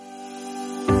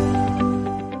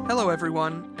Hello,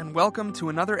 everyone, and welcome to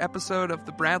another episode of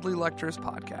the Bradley Lectures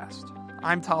podcast.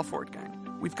 I'm Tal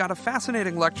Fortgang. We've got a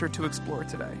fascinating lecture to explore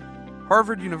today.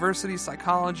 Harvard University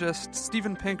psychologist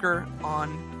Steven Pinker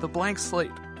on The Blank Slate,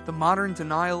 the modern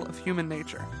denial of human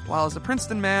nature. While as a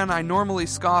Princeton man, I normally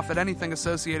scoff at anything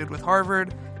associated with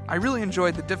Harvard, I really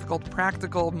enjoyed the difficult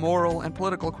practical, moral, and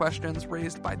political questions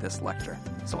raised by this lecture.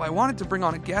 So I wanted to bring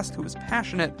on a guest who is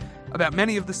passionate about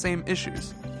many of the same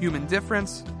issues: human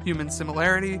difference, human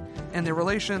similarity, and their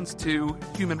relations to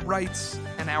human rights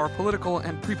and our political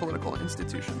and pre-political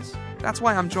institutions. That's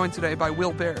why I'm joined today by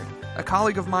Will Baird, a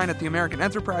colleague of mine at the American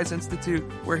Enterprise Institute,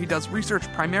 where he does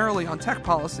research primarily on tech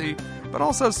policy, but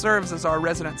also serves as our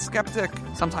resident skeptic,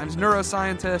 sometimes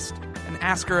neuroscientist, and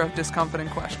asker of discomforting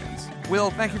questions. Will,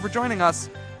 thank you for joining us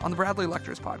on the Bradley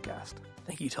Lectures podcast.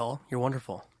 Thank you, Tal. You're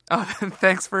wonderful. Oh,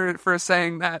 thanks for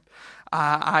saying that.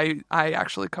 I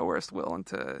actually coerced Will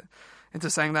into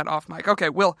saying that off mic. Okay,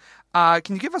 Will, can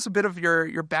you give us a bit of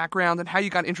your background and how you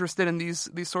got interested in these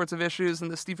sorts of issues in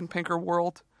the Steven Pinker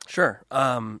world? Sure.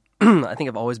 I think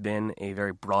I've always been a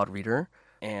very broad reader,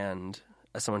 and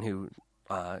as someone who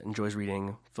enjoys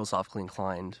reading philosophically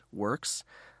inclined works,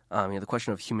 the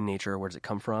question of human nature, where does it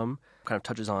come from, kind of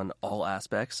touches on all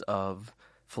aspects of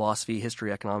philosophy,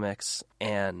 history, economics,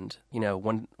 and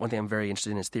one thing I'm very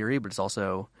interested in is theory, but it's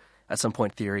also at some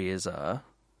point theory is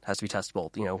has to be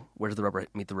testable. Where does the rubber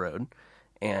meet the road?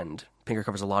 And Pinker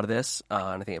covers a lot of this,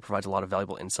 and I think it provides a lot of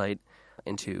valuable insight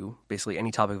into basically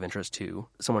any topic of interest to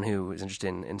someone who is interested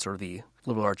in sort of the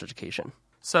liberal arts education.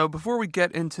 So before we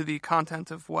get into the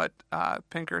content of what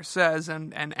Pinker says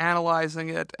and analyzing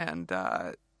it and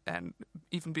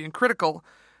even being critical,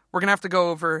 we're going to have to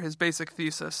go over his basic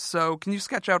thesis. So can you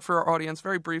sketch out for our audience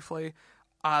very briefly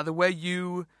the way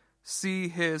you see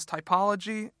his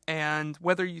typology and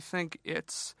whether you think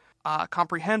it's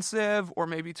comprehensive or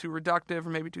maybe too reductive or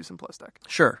maybe too simplistic?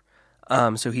 Sure.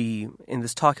 So in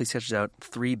this talk, he sketches out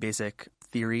three basic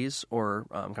theories or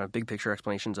kind of big picture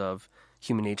explanations of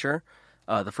human nature.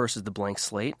 The first is the blank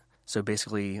slate. So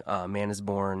basically, man is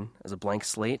born as a blank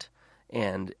slate,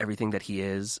 and everything that he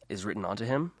is written onto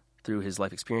him through his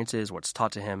life experiences, what's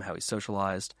taught to him, how he's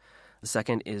socialized. The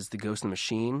second is the ghost in the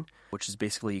machine, which is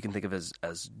basically you can think of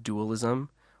as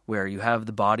dualism, where you have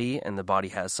the body, and the body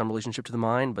has some relationship to the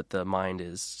mind, but the mind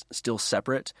is still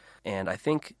separate. And I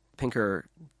think Pinker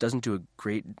doesn't do a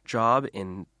great job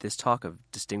in this talk of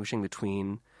distinguishing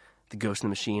between the ghost in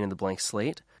the machine and the blank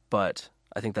slate, but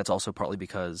I think that's also partly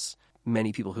because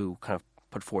many people who kind of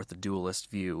put forth the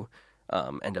dualist view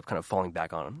end up kind of falling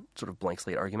back on sort of blank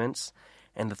slate arguments.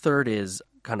 And the third is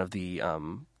kind of the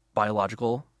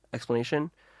biological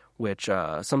explanation, which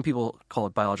some people call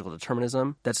it biological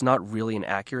determinism. That's not really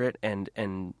inaccurate, and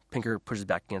Pinker pushes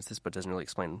back against this but doesn't really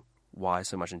explain why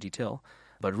so much in detail.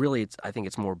 But really, I think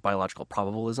it's more biological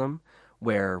probabilism,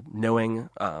 where knowing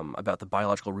about the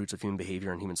biological roots of human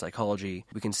behavior and human psychology,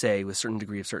 we can say with a certain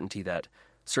degree of certainty that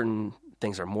certain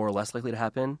things are more or less likely to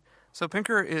happen. So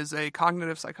Pinker is a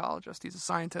cognitive psychologist. He's a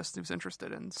scientist who's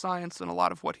interested in science, and a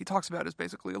lot of what he talks about is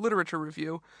basically a literature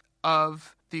review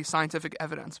of the scientific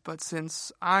evidence. But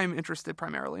since I'm interested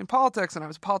primarily in politics, and I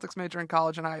was a politics major in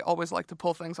college, and I always like to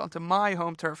pull things onto my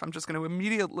home turf, I'm just going to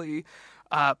immediately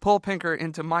pull Pinker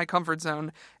into my comfort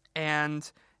zone and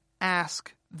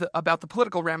ask about the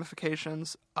political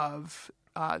ramifications of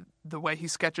the way he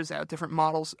sketches out different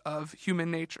models of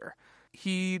human nature.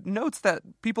 He notes that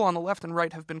people on the left and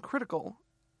right have been critical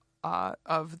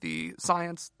of the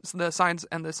science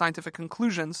and the scientific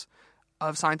conclusions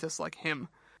of scientists like him.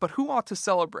 But who ought to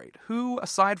celebrate? Who,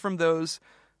 aside from those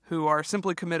who are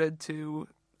simply committed to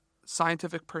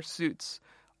scientific pursuits,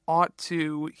 ought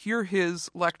to hear his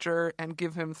lecture and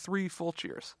give him 3 full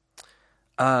cheers?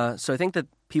 So I think that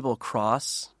people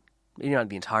across, maybe not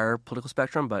the entire political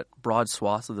spectrum, but broad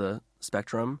swaths of the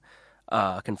spectrum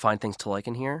can find things to like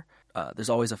in here. There's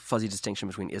always a fuzzy distinction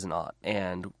between is and ought,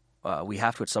 and we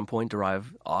have to at some point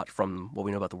derive ought from what we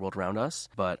know about the world around us.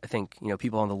 But I think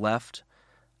people on the left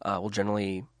will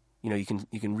generally, you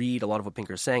can read a lot of what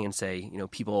Pinker is saying and say,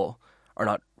 people are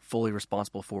not fully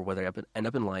responsible for where they end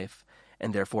up in life,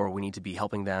 and therefore we need to be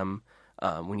helping them.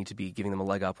 We need to be giving them a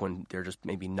leg up when they're just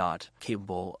maybe not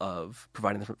capable of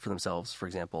providing for themselves, for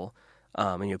example.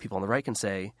 And people on the right can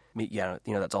say,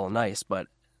 that's all nice, but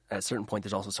at a certain point,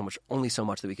 there's also only so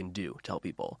much that we can do to help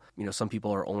people. Some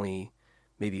people are only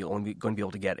going to be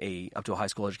able to get up to a high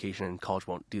school education, and college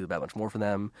won't do that much more for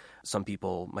them. Some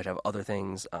people might have other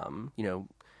things.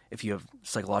 If you have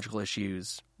psychological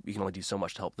issues, you can only do so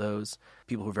much to help those.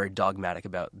 People who are very dogmatic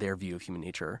about their view of human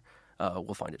nature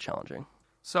will find it challenging.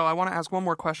 So I want to ask one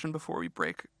more question before we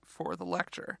break for the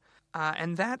lecture,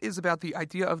 and that is about the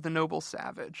idea of the noble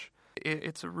savage.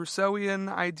 It's a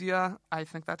Rousseauian idea. I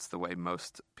think that's the way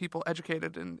most people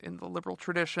educated in the liberal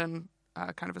tradition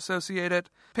kind of associate it.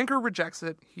 Pinker rejects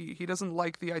it. He doesn't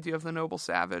like the idea of the noble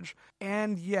savage,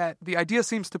 and yet the idea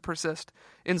seems to persist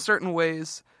in certain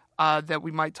ways that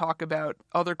we might talk about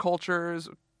other cultures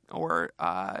or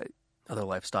other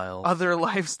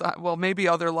lifestyles. Well, maybe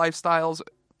other lifestyles.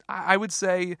 I would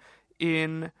say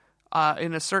in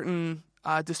a certain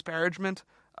disparagement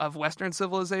of Western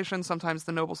civilization, sometimes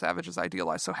the noble savage is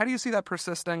idealized. So how do you see that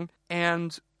persisting?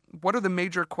 And what are the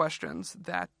major questions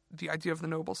that the idea of the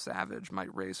noble savage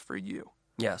might raise for you?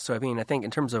 Yeah, so I mean, I think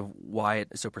in terms of why it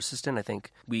is so persistent, I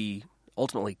think we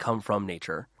ultimately come from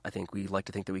nature. I think we like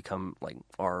to think that we come, like,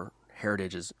 our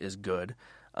heritage is good.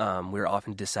 We're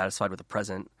often dissatisfied with the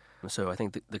present. So I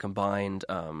think the combined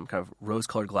kind of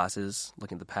rose-colored glasses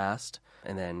looking at the past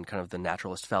and then kind of the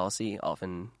naturalist fallacy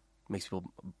often makes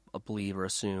people believe or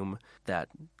assume that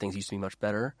things used to be much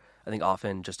better. I think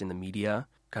often just in the media,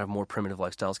 kind of more primitive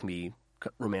lifestyles can be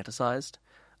romanticized.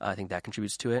 I think that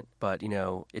contributes to it. But,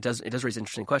 it does raise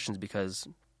interesting questions because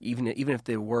even if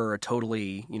there were a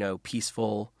totally,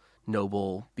 peaceful,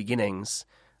 noble beginnings,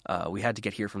 we had to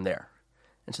get here from there.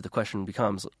 And so the question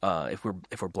becomes, if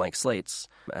we're blank slates,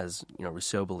 as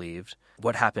Rousseau believed,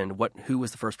 what happened? Who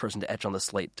was the first person to etch on the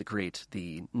slate to create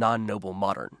the non-noble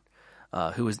modern?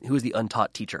 Who was the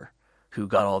untaught teacher who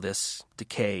got all this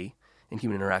decay in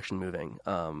human interaction moving?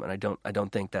 And I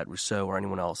don't think that Rousseau or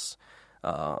anyone else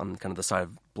on kind of the side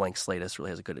of blank slatists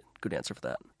really has a good answer for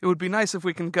that. It would be nice if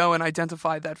we can go and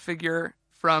identify that figure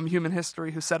from human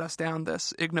history who set us down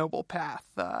this ignoble path,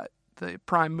 the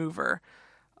prime mover.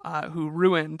 Who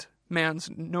ruined man's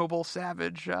noble,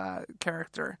 savage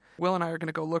character. Will and I are going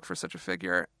to go look for such a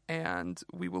figure, and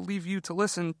we will leave you to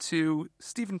listen to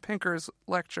Steven Pinker's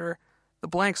lecture, The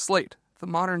Blank Slate, The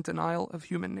Modern Denial of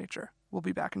Human Nature. We'll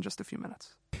be back in just a few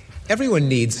minutes. Everyone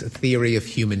needs a theory of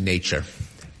human nature.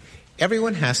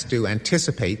 Everyone has to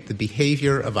anticipate the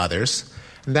behavior of others,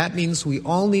 and that means we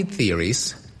all need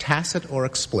theories, tacit or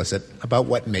explicit, about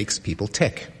what makes people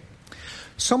tick.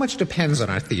 So much depends on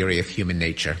our theory of human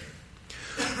nature.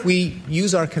 We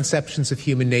use our conceptions of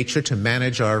human nature to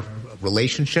manage our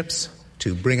relationships,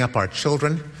 to bring up our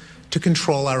children, to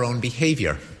control our own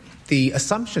behavior. The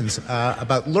assumptions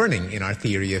about learning in our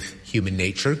theory of human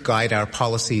nature guide our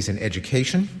policies in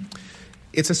education.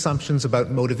 Its assumptions about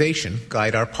motivation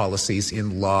guide our policies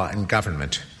in law and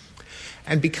government.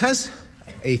 And because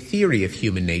a theory of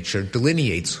human nature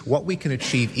delineates what we can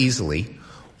achieve easily,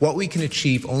 what we can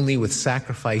achieve only with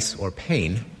sacrifice or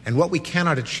pain, and what we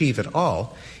cannot achieve at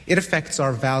all, it affects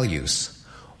our values,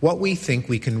 what we think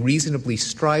we can reasonably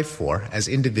strive for as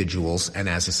individuals and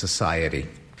as a society.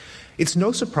 It's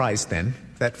no surprise, then,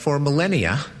 that for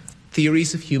millennia,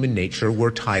 theories of human nature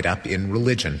were tied up in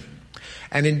religion.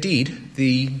 And indeed,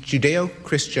 the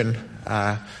Judeo-Christian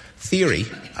theory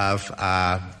of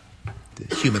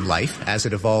human life, as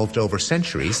it evolved over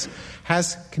centuries,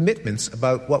 has commitments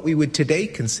about what we would today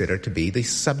consider to be the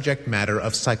subject matter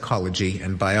of psychology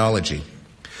and biology.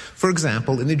 For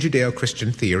example, in the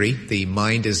Judeo-Christian theory, the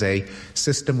mind is a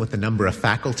system with a number of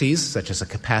faculties, such as a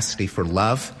capacity for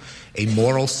love, a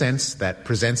moral sense that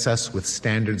presents us with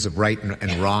standards of right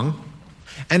and wrong,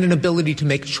 and an ability to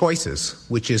make choices,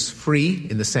 which is free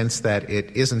in the sense that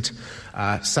it isn't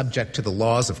subject to the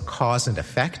laws of cause and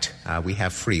effect. We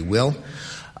have free will,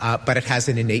 but it has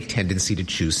an innate tendency to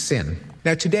choose sin.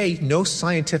 Now, today, no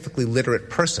scientifically literate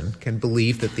person can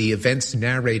believe that the events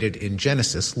narrated in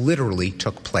Genesis literally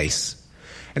took place.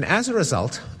 And as a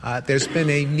result, there's been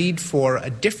a need for a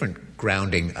different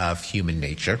grounding of human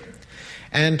nature.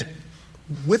 And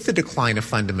with the decline of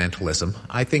fundamentalism,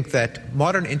 I think that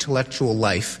modern intellectual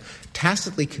life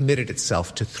tacitly committed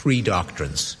itself to three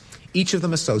doctrines, each of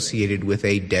them associated with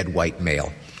a dead white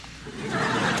male.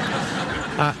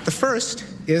 The first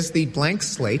is the blank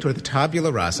slate, or the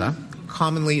tabula rasa,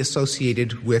 commonly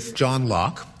associated with John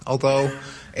Locke, although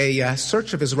a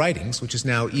search of his writings, which is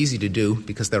now easy to do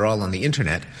because they're all on the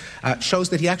internet, shows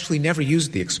that he actually never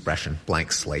used the expression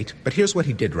blank slate. But here's what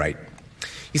he did write.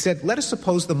 He said, "Let us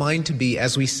suppose the mind to be,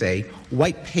 as we say,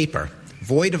 white paper,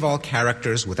 void of all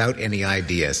characters, without any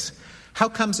ideas. How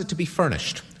comes it to be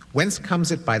furnished? Whence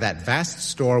comes it by that vast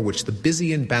store which the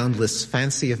busy and boundless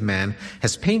fancy of man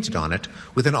has painted on it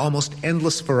with an almost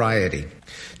endless variety?"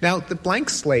 Now, the blank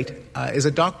slate is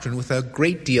a doctrine with a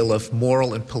great deal of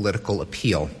moral and political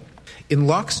appeal. In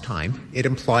Locke's time, it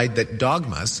implied that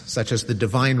dogmas, such as the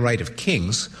divine right of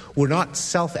kings, were not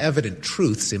self-evident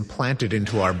truths implanted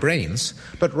into our brains,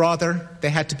 but rather they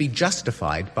had to be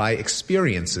justified by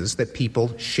experiences that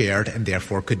people shared and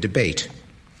therefore could debate.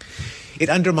 It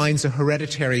undermines a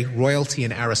hereditary royalty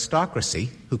and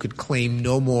aristocracy who could claim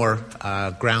no more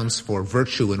grounds for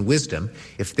virtue and wisdom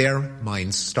if their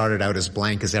minds started out as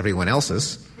blank as everyone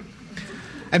else's.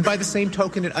 And by the same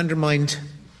token, it undermined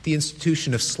the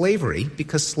institution of slavery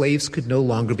because slaves could no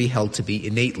longer be held to be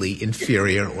innately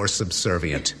inferior or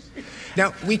subservient.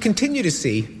 Now, we continue to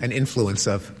see an influence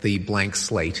of the blank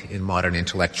slate in modern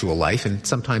intellectual life, and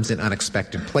sometimes in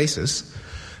unexpected places.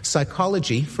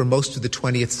 Psychology, for most of the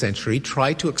 20th century,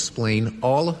 tried to explain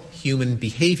all human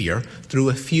behavior through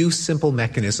a few simple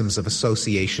mechanisms of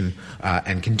association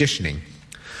and conditioning.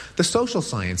 The social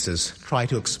sciences try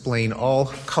to explain all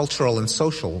cultural and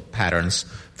social patterns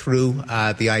through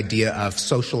the idea of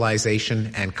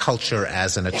socialization and culture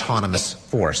as an autonomous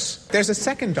force. There's a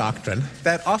second doctrine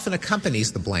that often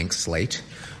accompanies the blank slate,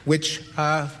 which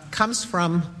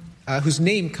whose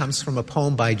name comes from a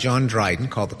poem by John Dryden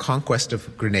called The Conquest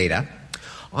of Grenada.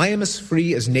 I am as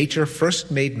free as nature first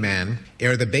made man,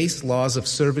 ere the base laws of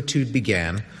servitude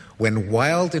began, when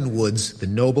wild in woods the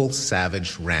noble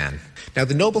savage ran. Now,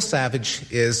 the noble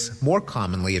savage is more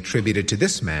commonly attributed to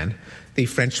this man, the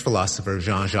French philosopher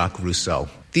Jean-Jacques Rousseau.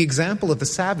 The example of the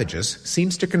savages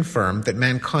seems to confirm that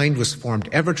mankind was formed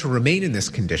ever to remain in this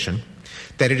condition,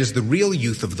 that it is the real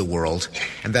youth of the world,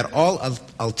 and that all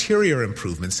ulterior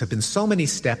improvements have been so many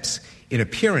steps in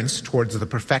appearance towards the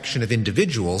perfection of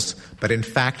individuals, but in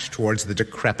fact towards the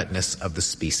decrepitness of the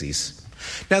species.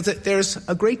 Now, there's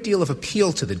a great deal of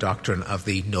appeal to the doctrine of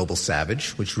the noble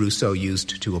savage, which Rousseau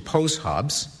used to oppose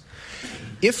Hobbes.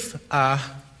 If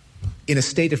in a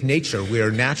state of nature we are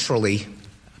naturally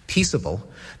peaceable,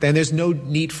 then there's no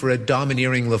need for a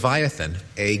domineering Leviathan,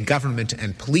 a government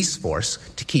and police force,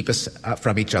 to keep us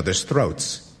from each other's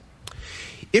throats.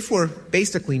 If we're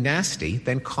basically nasty,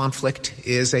 then conflict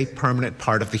is a permanent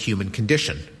part of the human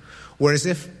condition. Whereas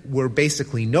if we're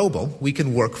basically noble, we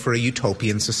can work for a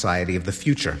utopian society of the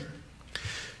future.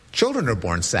 Children are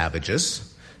born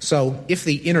savages, so if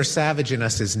the inner savage in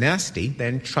us is nasty,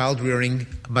 then child-rearing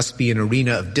must be an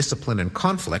arena of discipline and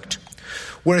conflict.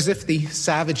 Whereas if the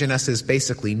savage in us is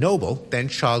basically noble, then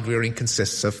child-rearing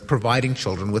consists of providing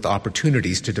children with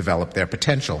opportunities to develop their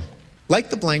potential.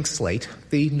 Like the blank slate,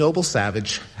 the noble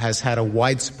savage has had a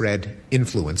widespread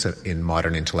influence in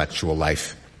modern intellectual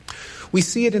life. We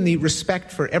see it in the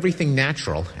respect for everything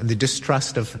natural and the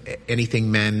distrust of anything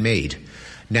man-made.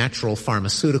 Natural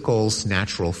pharmaceuticals,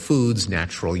 natural foods,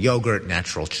 natural yogurt,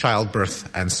 natural childbirth,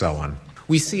 and so on.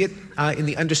 We see it in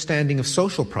the understanding of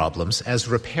social problems as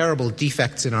repairable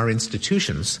defects in our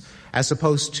institutions, as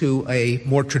opposed to a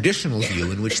more traditional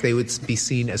view in which they would be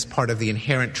seen as part of the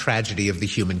inherent tragedy of the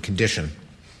human condition.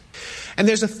 And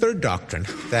there's a third doctrine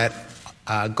that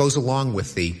goes along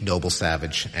with the noble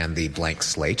savage and the blank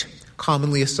slate,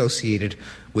 commonly associated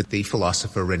with the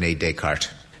philosopher René Descartes.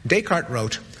 Descartes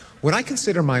wrote, "When I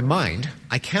consider my mind,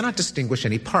 I cannot distinguish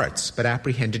any parts, but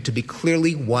apprehend it to be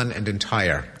clearly one and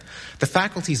entire. The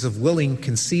faculties of willing,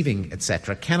 conceiving,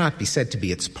 etc. cannot be said to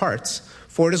be its parts,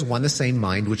 for it is one the same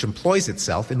mind which employs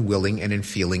itself in willing and in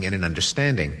feeling and in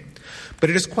understanding.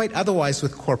 But it is quite otherwise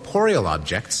with corporeal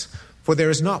objects, for there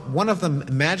is not one of them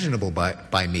imaginable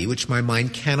by me which my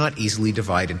mind cannot easily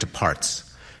divide into parts.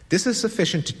 This is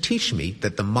sufficient to teach me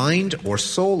that the mind or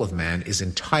soul of man is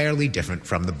entirely different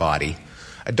from the body,"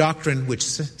 a doctrine which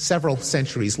several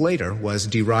centuries later was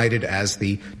derided as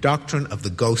the doctrine of the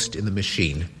ghost in the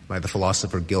machine by the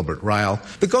philosopher Gilbert Ryle.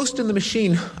 The ghost in the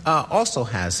machine also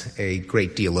has a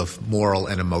great deal of moral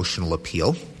and emotional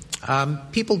appeal.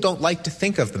 People don't like to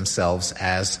think of themselves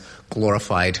as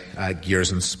glorified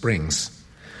gears and springs.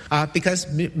 Because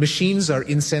machines are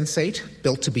insensate,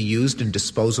 built to be used and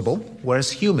disposable,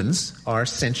 whereas humans are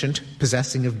sentient,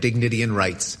 possessing of dignity and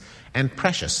rights, and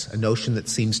precious, a notion that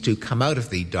seems to come out of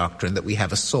the doctrine that we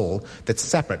have a soul that's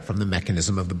separate from the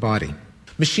mechanism of the body.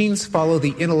 Machines follow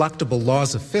the ineluctable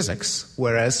laws of physics,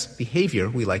 whereas behavior,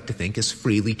 we like to think, is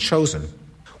freely chosen.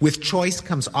 With choice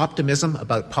comes optimism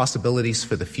about possibilities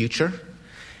for the future,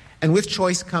 and with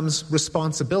choice comes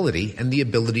responsibility and the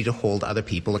ability to hold other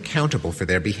people accountable for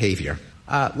their behavior.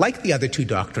 Like the other two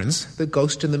doctrines, the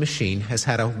ghost in the machine has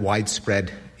had a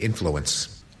widespread influence.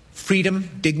 Freedom,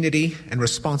 dignity, and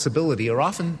responsibility are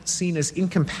often seen as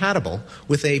incompatible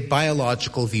with a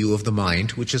biological view of the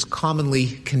mind, which is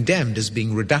commonly condemned as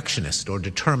being reductionist or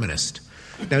determinist.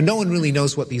 Now, no one really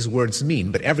knows what these words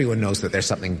mean, but everyone knows that there's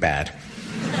something bad.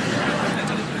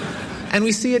 And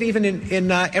we see it even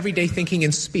in everyday thinking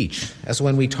in speech, as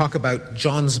when we talk about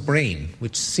John's brain,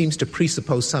 which seems to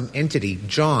presuppose some entity,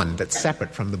 John, that's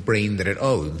separate from the brain that it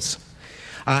owns.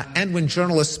 And when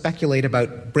journalists speculate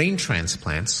about brain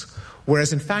transplants,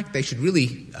 whereas in fact they should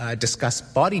really discuss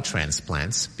body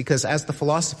transplants, because as the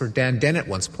philosopher Dan Dennett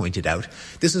once pointed out,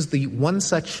 this is the one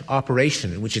such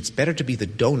operation in which it's better to be the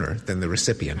donor than the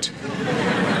recipient.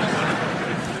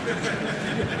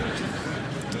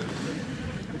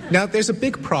 Now, there's a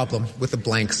big problem with a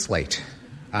blank slate,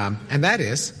 and that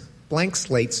is blank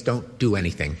slates don't do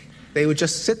anything. They would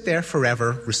just sit there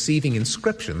forever receiving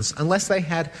inscriptions unless they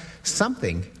had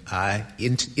something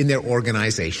in their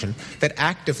organization that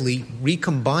actively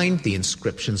recombined the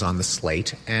inscriptions on the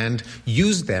slate and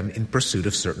used them in pursuit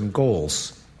of certain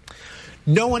goals.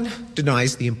 No one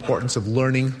denies the importance of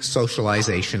learning,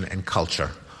 socialization, and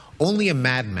culture. Only a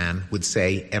madman would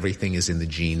say everything is in the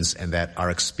genes and that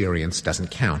our experience doesn't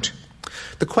count.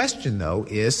 The question, though,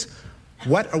 is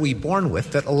what are we born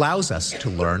with that allows us to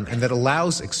learn and that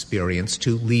allows experience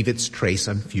to leave its trace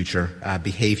on future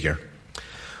behavior?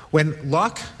 When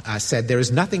Locke said there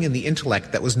is nothing in the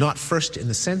intellect that was not first in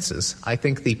the senses, I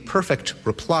think the perfect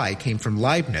reply came from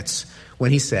Leibniz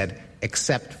when he said,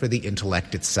 except for the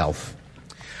intellect itself.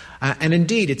 And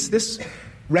indeed, it's this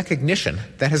recognition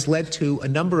that has led to a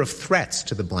number of threats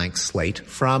to the blank slate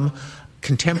from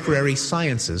contemporary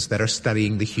sciences that are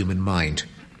studying the human mind.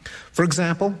 For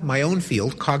example, my own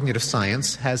field, cognitive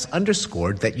science, has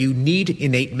underscored that you need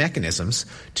innate mechanisms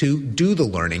to do the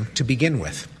learning to begin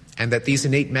with, and that these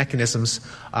innate mechanisms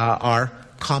are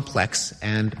complex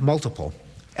and multiple.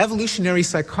 Evolutionary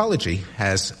psychology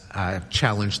has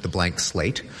challenged the blank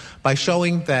slate by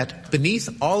showing that beneath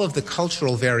all of the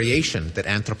cultural variation that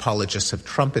anthropologists have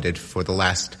trumpeted for the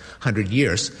last 100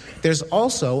 years, there's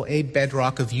also a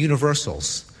bedrock of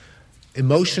universals,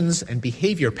 emotions and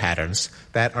behavior patterns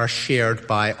that are shared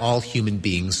by all human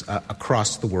beings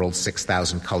across the world's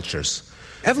 6,000 cultures.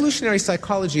 Evolutionary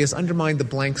psychology has undermined the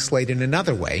blank slate in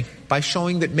another way by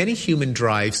showing that many human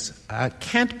drives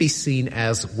can't be seen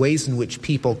as ways in which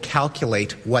people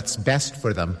calculate what's best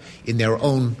for them in their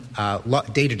own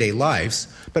day-to-day lives,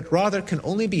 but rather can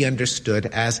only be understood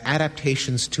as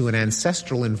adaptations to an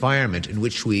ancestral environment in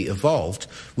which we evolved,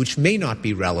 which may not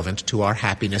be relevant to our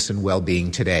happiness and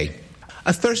well-being today.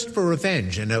 A thirst for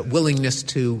revenge and a willingness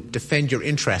to defend your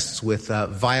interests with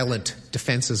violent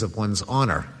defenses of one's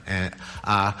honor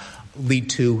lead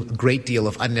to a great deal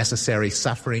of unnecessary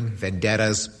suffering,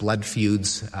 vendettas, blood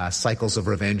feuds, cycles of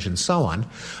revenge, and so on,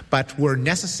 but were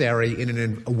necessary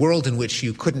in a world in which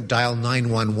you couldn't dial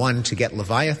 911 to get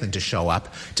Leviathan to show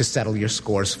up to settle your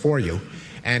scores for you.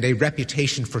 And a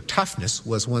reputation for toughness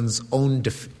was one's own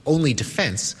only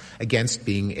defense against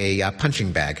being a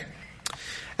punching bag.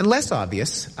 And less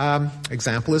obvious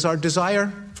example is our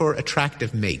desire for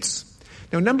attractive mates.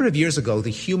 Now, a number of years ago, the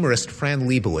humorist Fran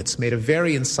Lebowitz made a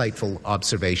very insightful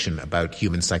observation about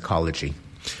human psychology.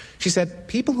 She said,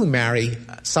 people who marry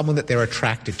someone that they're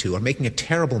attracted to are making a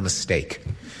terrible mistake.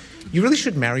 You really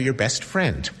should marry your best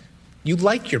friend. You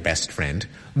like your best friend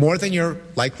more than you're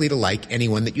likely to like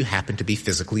anyone that you happen to be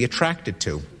physically attracted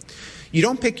to. You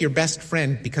don't pick your best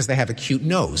friend because they have a cute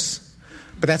nose.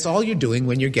 But that's all you're doing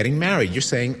when you're getting married. You're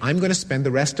saying, I'm going to spend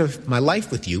the rest of my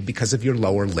life with you because of your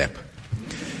lower lip.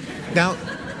 Now,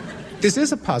 this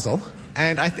is a puzzle,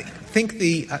 and I think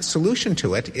the solution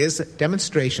to it is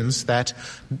demonstrations that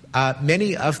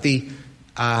many of the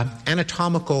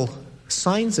anatomical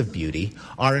signs of beauty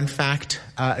are in fact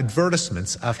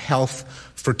advertisements of health,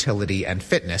 fertility, and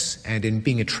fitness. And in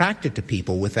being attracted to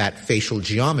people with that facial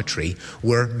geometry,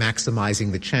 we're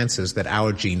maximizing the chances that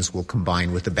our genes will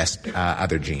combine with the best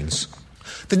other genes.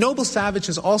 The noble savage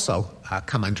has also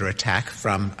come under attack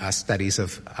from studies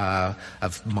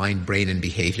of mind, brain, and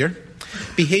behavior.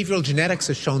 Behavioral genetics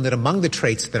has shown that among the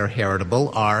traits that are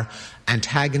heritable are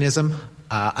antagonism,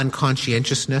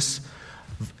 unconscientiousness,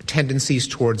 tendencies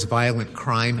towards violent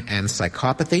crime, and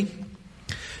psychopathy.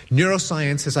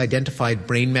 Neuroscience has identified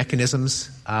brain mechanisms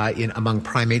among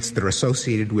primates that are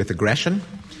associated with aggression.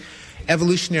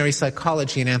 Evolutionary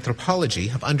psychology and anthropology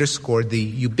have underscored the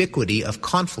ubiquity of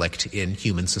conflict in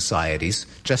human societies,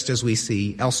 just as we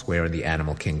see elsewhere in the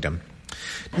animal kingdom.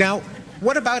 Now,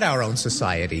 what about our own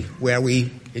society, where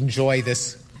we enjoy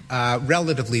this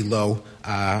relatively low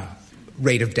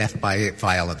rate of death by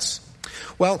violence?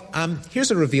 Well, here's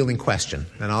a revealing question,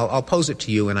 and I'll pose it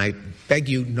to you, and I beg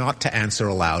you not to answer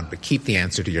aloud, but keep the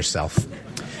answer to yourself.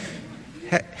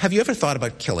 Have you ever thought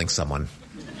about killing someone?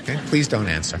 Okay, please don't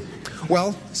answer.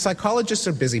 Well, psychologists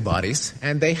are busybodies,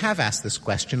 and they have asked this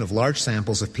question of large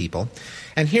samples of people,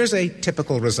 and here's a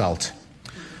typical result.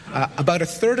 About a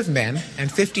third of men and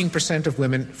 15% of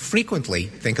women frequently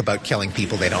think about killing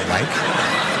people they don't like.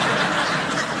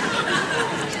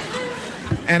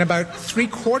 And about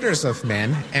 3/4 of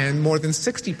men and more than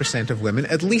 60% of women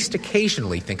at least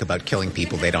occasionally think about killing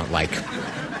people they don't like.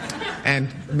 And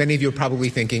many of you are probably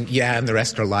thinking, yeah, and the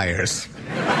rest are liars.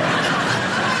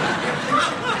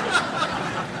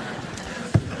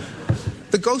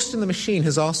 The ghost in the machine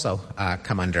has also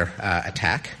come under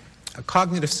attack.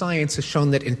 Cognitive science has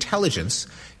shown that intelligence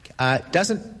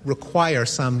doesn't require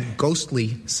some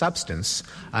ghostly substance.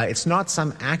 It's not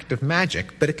some act of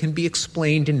magic, but it can be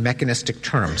explained in mechanistic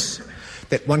terms.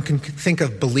 That one can think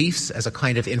of beliefs as a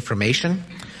kind of information,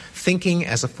 thinking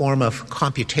as a form of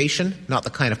computation, not the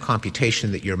kind of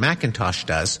computation that your Macintosh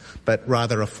does, but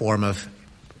rather a form of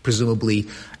presumably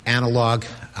analog,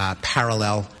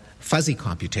 parallel, fuzzy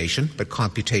computation, but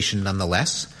computation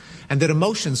nonetheless. And that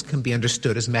emotions can be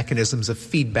understood as mechanisms of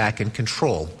feedback and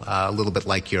control, a little bit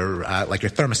like your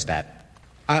thermostat.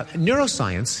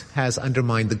 Neuroscience has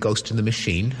undermined the ghost in the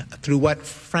machine through what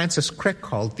Francis Crick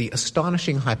called the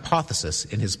astonishing hypothesis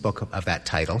in his book of that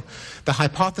title, the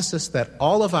hypothesis that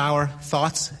all of our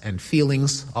thoughts and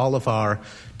feelings, all of our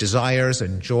desires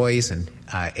and joys and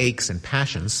aches and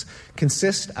passions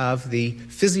consist of the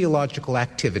physiological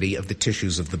activity of the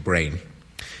tissues of the brain.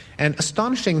 And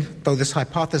astonishing though this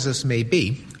hypothesis may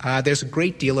be, there's a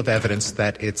great deal of evidence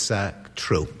that it's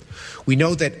true. We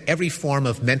know that every form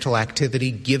of mental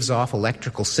activity gives off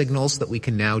electrical signals that we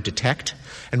can now detect,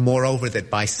 and moreover that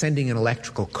by sending an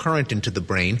electrical current into the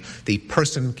brain, the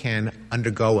person can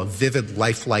undergo a vivid,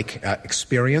 lifelike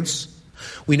experience.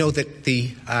 We know that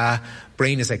the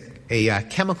brain is a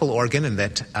chemical organ and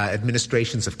that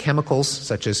administrations of chemicals,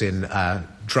 such as in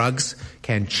drugs,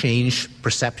 can change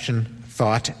perception,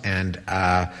 thought, and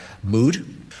mood.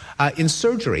 In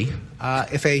surgery,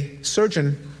 if a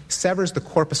surgeon severs the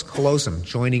corpus callosum,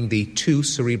 joining the two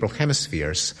cerebral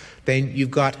hemispheres, then you've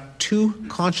got two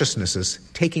consciousnesses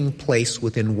taking place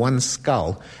within one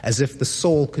skull, as if the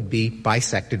soul could be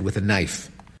bisected with a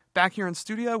knife. Back here in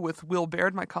studio with Will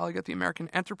Baird, my colleague at the American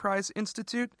Enterprise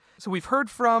Institute. So we've heard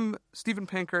from Steven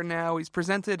Pinker now. He's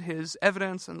presented his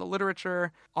evidence and the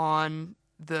literature on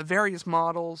the various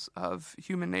models of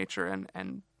human nature,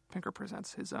 and Pinker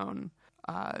presents his own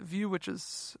view, which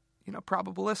is,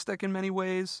 probabilistic in many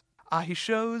ways. He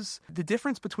shows the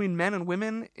difference between men and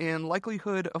women in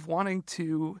likelihood of wanting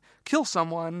to kill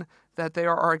someone that they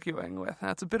are arguing with.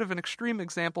 That's a bit of an extreme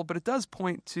example, but it does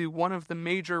point to one of the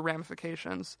major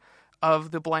ramifications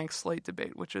of the blank slate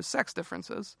debate, which is sex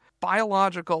differences,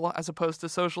 biological as opposed to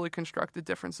socially constructed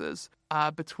differences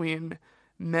between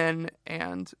men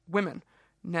and women.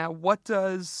 Now, what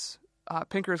does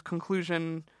Pinker's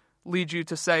conclusion lead you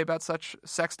to say about such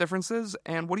sex differences,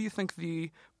 and what do you think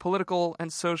the political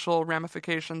and social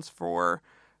ramifications for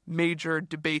major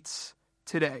debates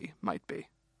today might be?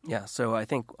 Yeah, so I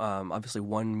think obviously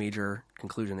one major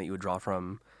conclusion that you would draw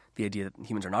from the idea that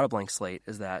humans are not a blank slate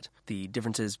is that the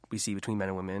differences we see between men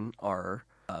and women are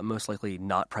most likely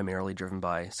not primarily driven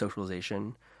by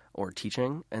socialization or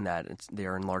teaching, and that they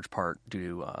are in large part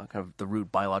due to kind of the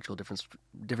root biological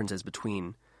differences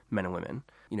between men and women.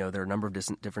 There are a number of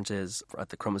differences at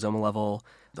the chromosomal level,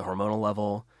 the hormonal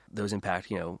level. Those impact,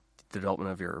 the development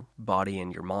of your body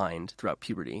and your mind throughout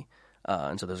puberty.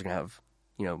 And so those are going to have,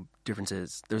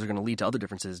 differences. Those are going to lead to other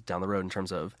differences down the road in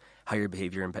terms of how your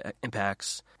behavior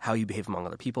impacts, how you behave among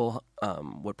other people,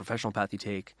 what professional path you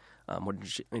take, what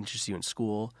interests you in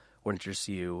school, what interests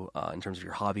you in terms of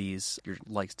your hobbies, your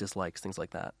likes, dislikes, things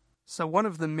like that. So one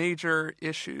of the major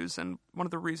issues and one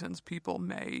of the reasons people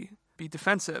may be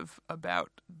defensive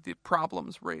about the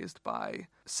problems raised by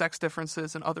sex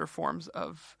differences and other forms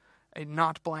of a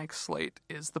not blank slate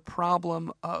is the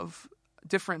problem of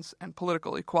difference and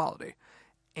political equality.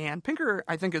 And Pinker,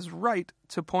 I think, is right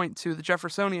to point to the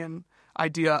Jeffersonian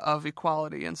idea of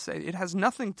equality and say it has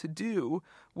nothing to do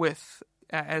with,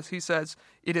 as he says,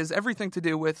 it is everything to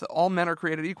do with all men are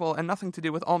created equal and nothing to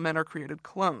do with all men are created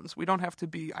clones. We don't have to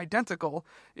be identical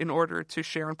in order to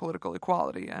share in political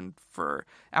equality. And for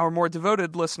our more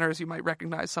devoted listeners, you might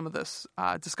recognize some of this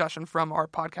discussion from our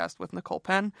podcast with Nicole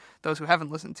Penn. Those who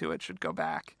haven't listened to it should go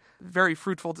back. Very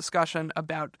fruitful discussion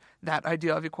about that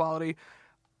idea of equality.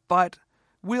 But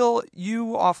Will,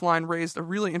 you offline raised a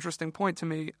really interesting point to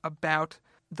me about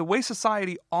the way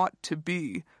society ought to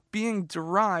be being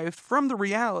derived from the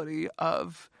reality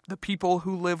of the people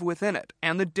who live within it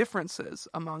and the differences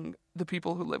among the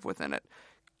people who live within it.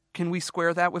 Can we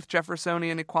square that with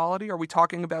Jeffersonian equality? Are we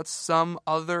talking about some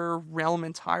other realm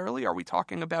entirely? Are we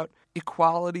talking about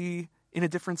equality in a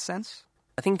different sense?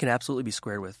 I think it can absolutely be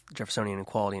squared with Jeffersonian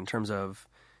equality in terms of,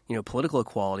 political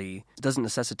equality doesn't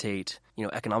necessitate,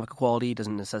 economic equality,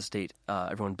 doesn't necessitate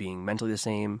everyone being mentally the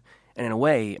same. And in a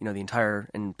way, the entire,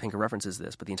 and Pinker references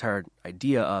this, but the entire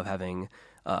idea of having,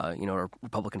 a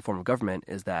Republican form of government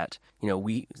is that,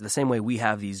 the same way we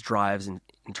have these drives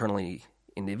internally,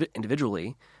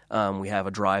 individually, we have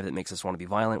a drive that makes us want to be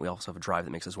violent. We also have a drive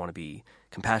that makes us want to be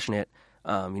compassionate.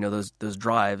 Those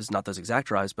drives, not those exact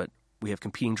drives, but we have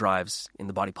competing drives in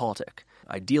the body politic.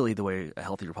 Ideally, the way a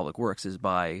healthy republic works is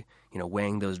by,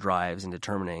 weighing those drives and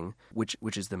determining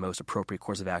which is the most appropriate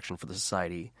course of action for the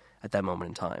society at that moment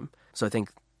in time. So I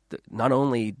think that not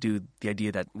only do the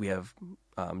idea that we have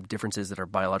differences that are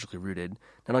biologically rooted,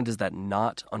 not only does that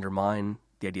not undermine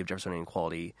the idea of Jeffersonian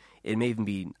equality, it may even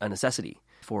be a necessity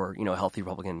for, a healthy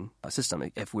Republican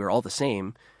system. If we're all the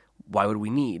same, why would we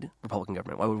need Republican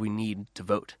government? Why would we need to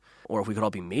vote? Or if we could all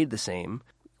be made the same,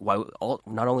 why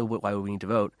would we need to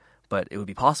vote, but it would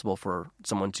be possible for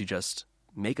someone to just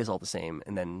make us all the same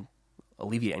and then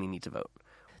alleviate any need to vote.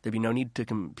 There'd be no need to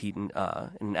compete in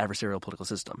an adversarial political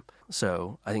system.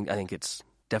 So I think it's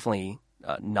definitely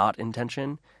not in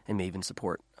tension and may even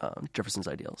support Jefferson's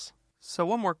ideals. So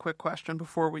one more quick question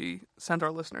before we send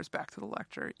our listeners back to the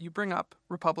lecture. You bring up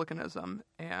republicanism,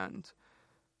 and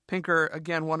Pinker,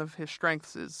 again, one of his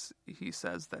strengths is he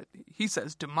says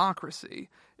democracy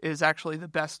is actually the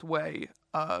best way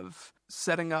of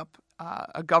setting up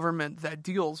a government that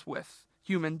deals with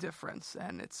human difference.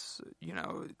 And it's,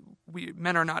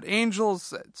 men are not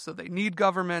angels, so they need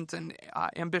government, and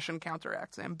ambition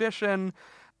counteracts ambition,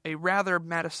 a rather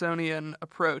Madisonian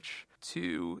approach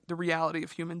to the reality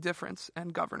of human difference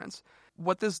and governance.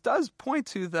 What this does point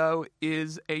to, though,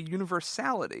 is a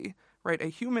universality, right? A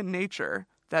human nature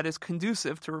that is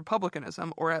conducive to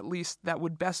republicanism, or at least that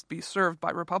would best be served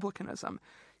by republicanism.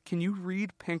 Can you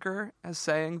read Pinker as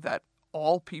saying that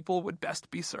all people would best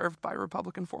be served by a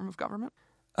Republican form of government?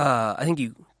 I think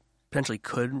you potentially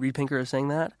could read Pinker as saying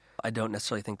that. I don't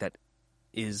necessarily think that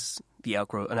is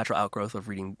a natural outgrowth of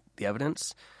reading the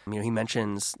evidence. He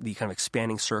mentions the kind of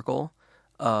expanding circle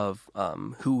of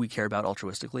who we care about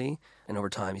altruistically, and over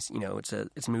time,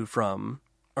 it's moved from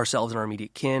ourselves and our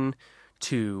immediate kin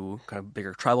to kind of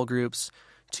bigger tribal groups,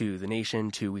 to the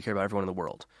nation, to we care about everyone in the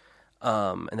world.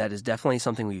 And that is definitely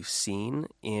something we've seen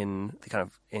in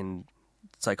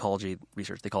psychology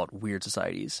research. They call it weird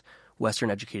societies, Western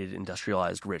educated,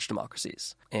 industrialized, rich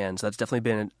democracies. And so that's definitely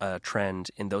been a trend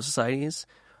in those societies.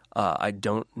 I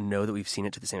don't know that we've seen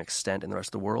it to the same extent in the rest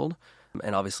of the world.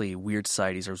 And obviously weird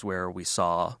societies is where we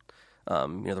saw,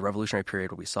 the revolutionary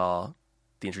period where we saw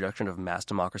the introduction of mass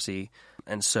democracy.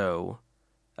 And so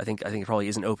I think it probably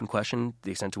is an open question,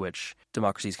 the extent to which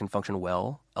democracies can function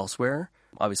well elsewhere.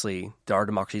 Obviously, there are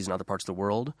democracies in other parts of the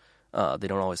world. They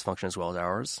don't always function as well as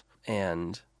ours.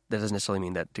 And that doesn't necessarily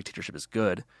mean that dictatorship is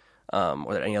good,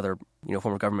 or that any other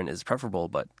form of government is preferable.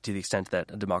 But to the extent that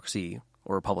a democracy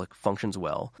or republic functions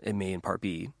well, it may in part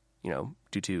be,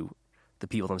 due to the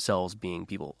people themselves being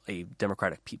a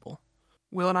democratic people.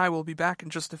 Will and I will be back in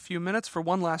just a few minutes for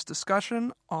one last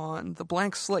discussion on the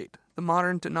blank slate, the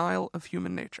modern denial of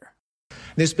human nature.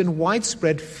 There's been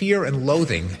widespread fear and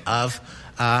loathing of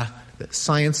the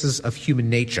sciences of human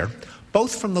nature,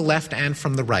 both from the left and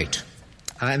from the right.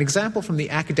 An example from the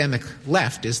academic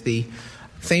left is the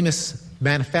famous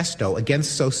manifesto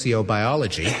against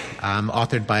sociobiology,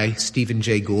 authored by Stephen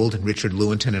Jay Gould and Richard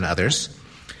Lewontin and others.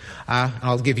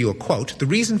 I'll give you a quote. "The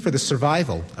reason for the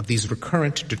survival of these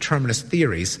recurrent determinist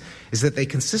theories is that they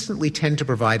consistently tend to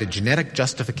provide a genetic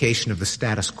justification of the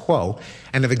status quo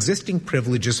and of existing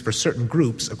privileges for certain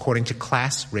groups according to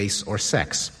class, race, or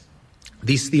sex.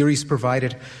 These theories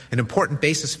provided an important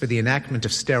basis for the enactment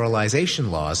of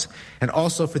sterilization laws and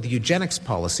also for the eugenics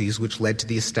policies which led to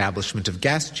the establishment of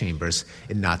gas chambers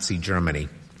in Nazi Germany."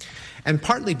 And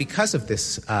partly because of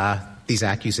these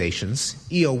accusations,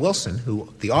 E.O. Wilson,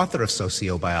 the author of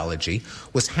Sociobiology,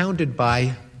 was hounded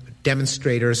by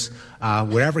demonstrators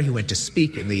wherever he went to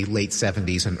speak in the late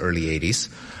 70s and early 80s.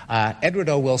 Edward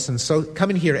O. Wilson,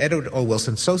 Edward O.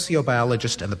 Wilson,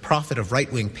 sociobiologist and the prophet of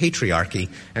right-wing patriarchy,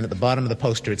 and at the bottom of the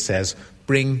poster it says,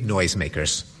 "Bring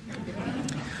noisemakers."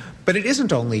 But it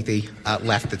isn't only the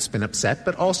left that's been upset,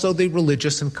 but also the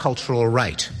religious and cultural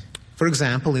right. For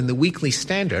example, in the Weekly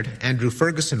Standard, Andrew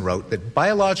Ferguson wrote that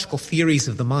biological theories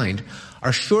of the mind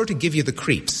are sure to give you the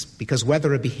creeps, because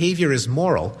whether a behavior is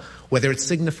moral, whether it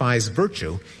signifies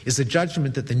virtue, is a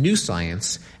judgment that the new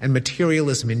science and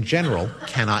materialism in general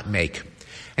cannot make.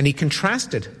 And he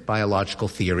contrasted biological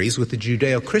theories with the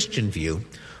Judeo-Christian view,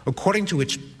 according to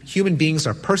which human beings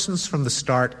are persons from the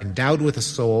start, endowed with a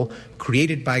soul,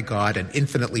 created by God, and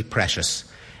infinitely precious.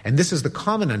 And this is the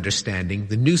common understanding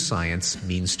the new science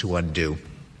means to undo.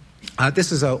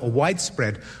 This is a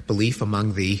widespread belief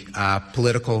among the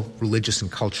political, religious,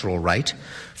 and cultural right.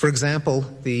 For example,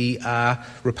 the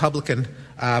Republican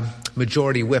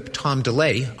Majority Whip Tom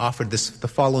DeLay offered the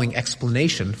following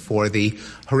explanation for the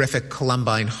horrific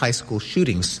Columbine High School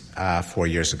shootings 4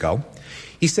 years ago.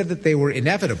 He said that they were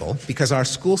inevitable because our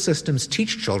school systems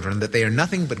teach children that they are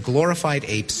nothing but glorified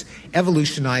apes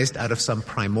evolutionized out of some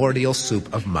primordial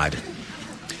soup of mud.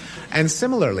 And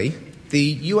similarly, the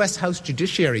U.S. House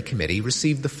Judiciary Committee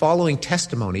received the following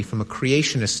testimony from a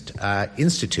creationist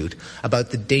institute about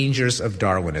the dangers of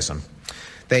Darwinism.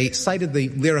 They cited the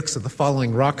lyrics of the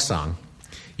following rock song: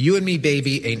 "You and me,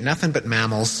 baby, ain't nothing but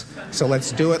mammals, so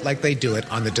let's do it like they do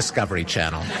it on the Discovery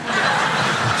Channel."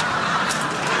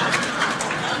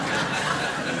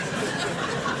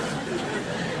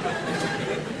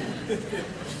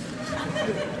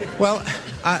 Well,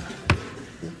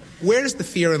 where does the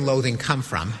fear and loathing come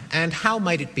from, and how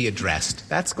might it be addressed?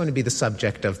 That's going to be the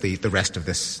subject of the rest of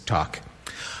this talk.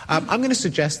 I'm going to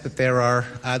suggest that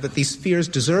that these fears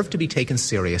deserve to be taken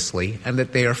seriously, and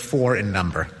that they are 4 in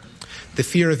number: the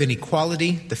fear of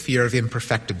inequality, the fear of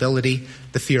imperfectibility,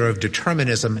 the fear of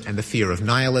determinism, and the fear of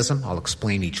nihilism. I'll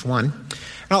explain each one.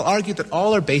 And I'll argue that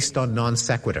all are based on non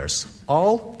sequiturs.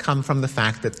 All come from the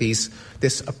fact that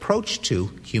this approach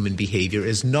to human behavior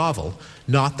is novel,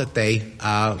 not that they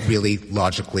really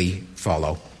logically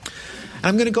follow. And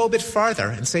I'm going to go a bit farther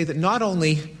and say that not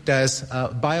only does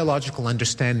biological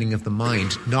understanding of the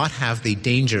mind not have the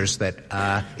dangers that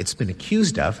it's been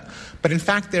accused of, but in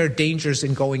fact there are dangers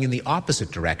in going in the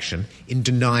opposite direction, in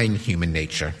denying human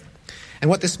nature. And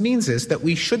what this means is that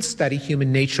we should study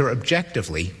human nature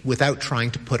objectively without trying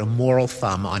to put a moral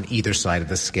thumb on either side of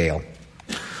the scale.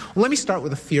 Well, let me start with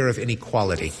the fear of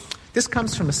inequality. This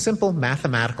comes from a simple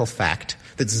mathematical fact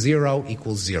that 0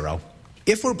 equals 0.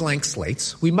 If we're blank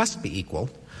slates, we must be equal,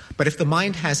 but if the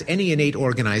mind has any innate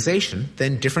organization,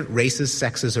 then different races,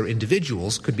 sexes, or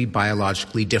individuals could be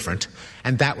biologically different,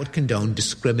 and that would condone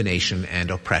discrimination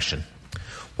and oppression.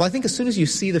 Well, I think as soon as you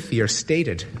see the fear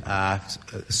stated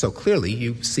so clearly,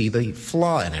 you see the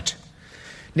flaw in it.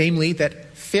 Namely,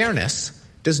 that fairness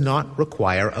does not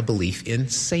require a belief in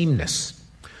sameness.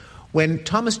 When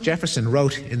Thomas Jefferson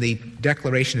wrote in the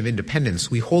Declaration of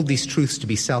Independence, "We hold these truths to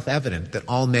be self-evident, that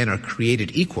all men are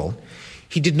created equal,"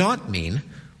 he did not mean,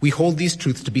 "We hold these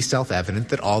truths to be self-evident,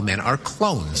 that all men are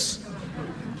clones."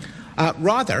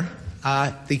 Rather,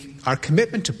 our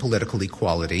commitment to political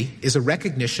equality is a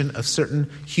recognition of certain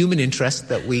human interests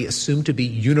that we assume to be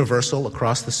universal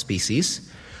across the species.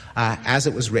 As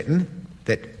it was written,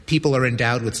 that people are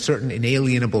endowed with certain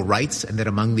inalienable rights, and that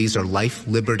among these are life,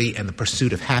 liberty, and the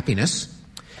pursuit of happiness.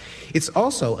 It's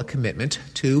also a commitment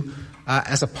to,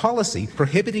 as a policy,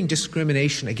 prohibiting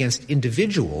discrimination against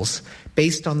individuals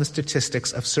based on the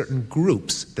statistics of certain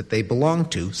groups that they belong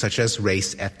to, such as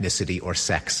race, ethnicity, or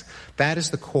sex. That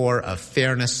is the core of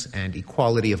fairness and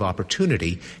equality of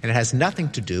opportunity, and it has nothing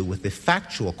to do with the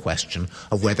factual question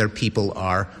of whether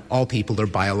all people are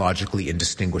biologically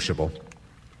indistinguishable.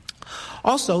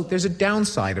 Also, there's a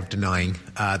downside of denying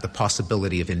the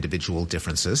possibility of individual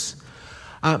differences.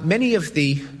 Many of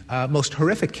the most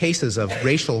horrific cases of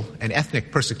racial and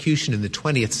ethnic persecution in the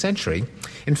 20th century,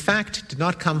 in fact, did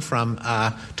not come from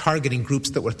targeting groups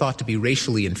that were thought to be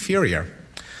racially inferior.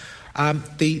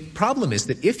 The problem is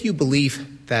that if you believe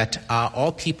that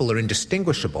all people are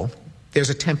indistinguishable, there's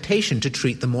a temptation to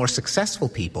treat the more successful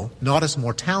people not as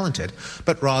more talented,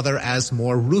 but rather as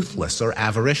more ruthless or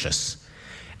avaricious.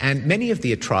 And many of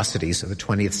the atrocities of the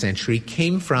 20th century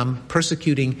came from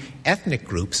persecuting ethnic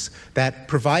groups that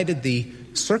provided the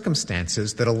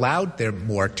circumstances that allowed their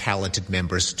more talented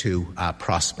members to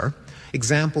prosper.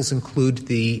 Examples include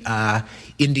the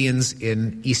Indians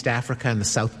in East Africa and the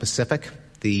South Pacific,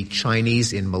 the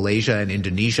Chinese in Malaysia and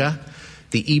Indonesia,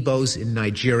 the Igbos in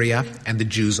Nigeria, and the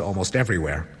Jews almost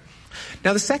everywhere.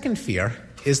 Now, the second fear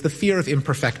is the fear of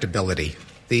imperfectibility,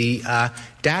 the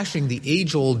dashing the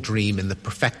age-old dream in the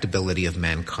perfectibility of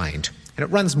mankind. And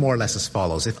it runs more or less as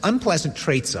follows. If unpleasant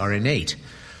traits are innate,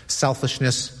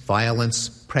 selfishness, violence,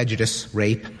 prejudice,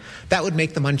 rape, that would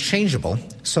make them unchangeable,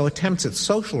 so attempts at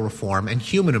social reform and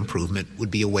human improvement would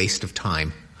be a waste of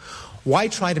time. Why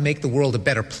try to make the world a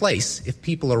better place if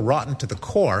people are rotten to the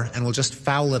core and will just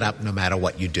foul it up no matter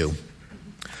what you do?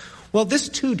 Well, this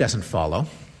too doesn't follow.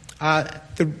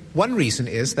 The one reason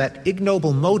is that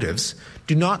ignoble motives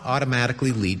do not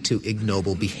automatically lead to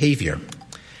ignoble behavior.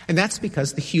 And that's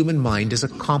because the human mind is a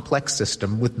complex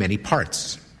system with many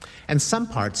parts. And some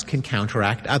parts can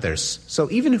counteract others. So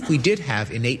even if we did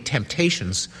have innate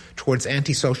temptations towards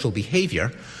antisocial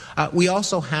behavior, we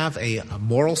also have a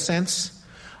moral sense,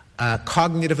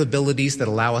 cognitive abilities that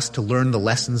allow us to learn the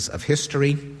lessons of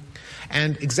history,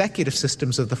 and executive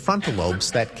systems of the frontal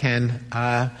lobes that can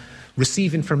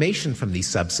receive information from these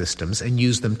subsystems and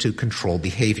use them to control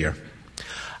behavior.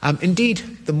 Indeed,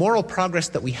 the moral progress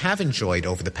that we have enjoyed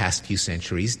over the past few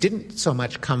centuries didn't so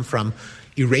much come from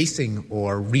erasing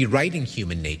or rewriting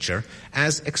human nature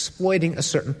as exploiting a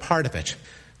certain part of it.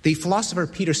 The philosopher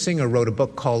Peter Singer wrote a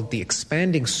book called The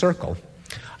Expanding Circle,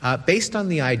 based on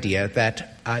the idea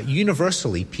that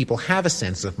universally people have a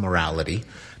sense of morality.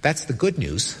 That's the good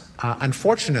news.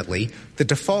 Unfortunately, the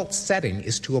default setting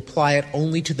is to apply it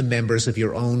only to the members of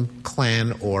your own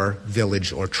clan or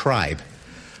village or tribe.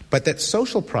 But that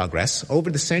social progress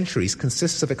over the centuries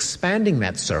consists of expanding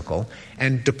that circle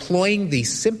and deploying the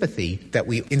sympathy that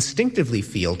we instinctively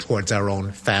feel towards our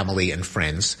own family and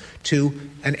friends to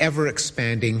an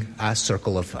ever-expanding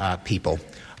circle of people.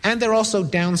 And there are also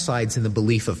downsides in the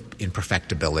belief in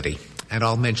perfectibility, and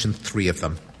I'll mention 3 of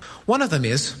them. One of them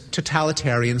is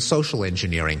totalitarian social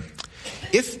engineering.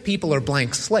 If people are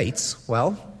blank slates,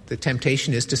 well, the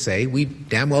temptation is to say we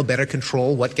damn well better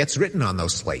control what gets written on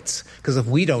those slates, because if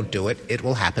we don't do it, it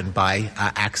will happen by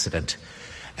accident.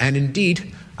 And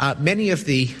indeed, many of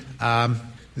the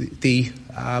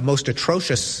most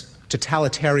atrocious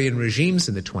totalitarian regimes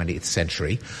in the 20th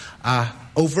century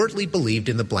overtly believed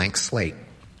in the blank slate.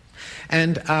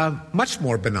 And much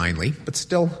more benignly, but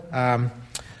still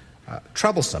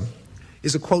troublesome,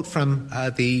 is a quote from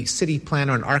the city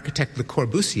planner and architect Le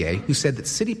Corbusier, who said that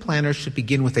city planners should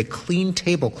begin with a clean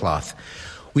tablecloth.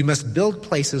 We must build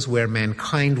places where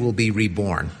mankind will be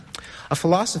reborn. A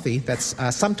philosophy that's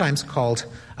sometimes called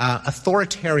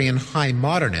authoritarian high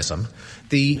modernism,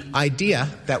 the idea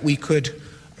that we should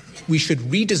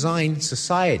redesign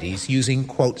societies using,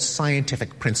 quote,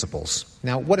 scientific principles.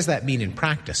 Now, what does that mean in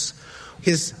practice?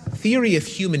 His theory of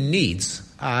human needs,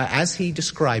 as he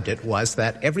described it, was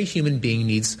that every human being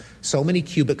needs so many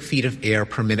cubic feet of air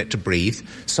per minute to breathe,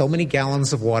 so many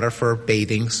gallons of water for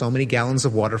bathing, so many gallons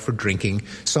of water for drinking,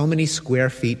 so many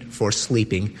square feet for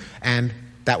sleeping, and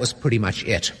that was pretty much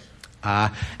it.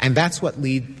 And that's what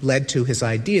led to his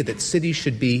idea that cities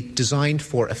should be designed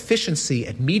for efficiency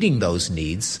at meeting those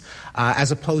needs,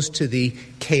 as opposed to the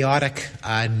chaotic,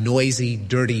 noisy,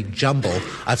 dirty jumble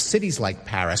of cities like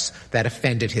Paris that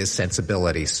offended his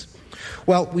sensibilities.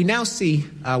 Well, we now see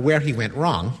where he went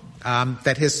wrong,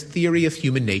 that his theory of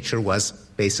human nature was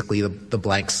basically the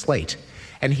blank slate.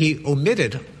 And he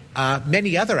omitted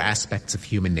many other aspects of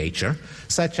human nature,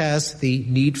 such as the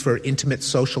need for intimate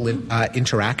social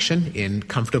interaction in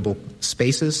comfortable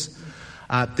spaces,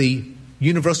 the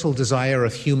universal desire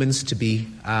of humans to be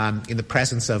in the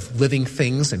presence of living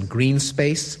things and green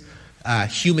space,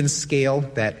 human scale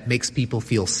that makes people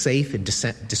feel safe in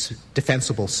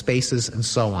defensible spaces, and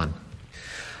so on.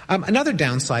 Another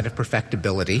downside of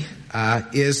perfectibility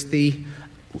is the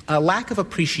lack of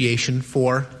appreciation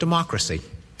for democracy.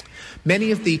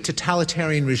 Many of the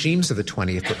totalitarian regimes of the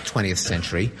 20th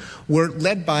century were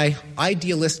led by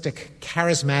idealistic,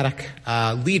 charismatic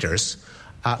leaders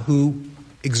who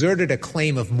exerted a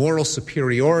claim of moral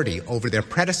superiority over their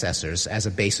predecessors as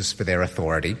a basis for their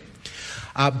authority,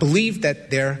 believed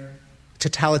that their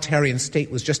totalitarian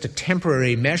state was just a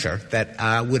temporary measure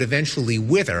that would eventually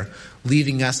wither,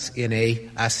 leaving us in a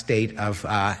state of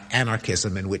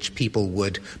anarchism in which people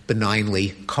would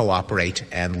benignly cooperate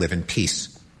and live in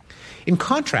peace. In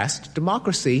contrast,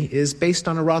 democracy is based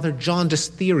on a rather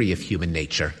jaundiced theory of human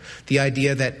nature, the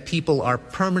idea that people are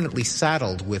permanently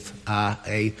saddled with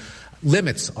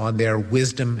limits on their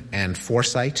wisdom and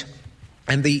foresight,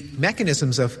 and the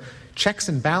mechanisms of checks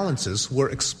and balances were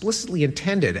explicitly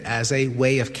intended as a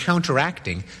way of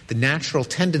counteracting the natural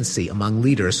tendency among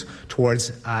leaders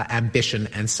towards ambition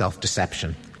and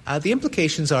self-deception. The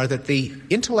implications are that the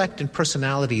intellect and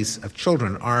personalities of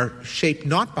children are shaped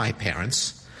not by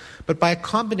parents, but by a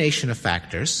combination of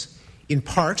factors, in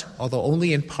part, although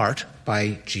only in part,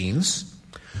 by genes,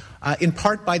 in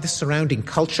part by the surrounding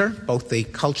culture, both the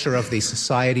culture of the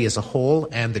society as a whole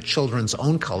and the children's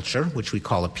own culture, which we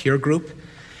call a peer group,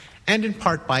 and in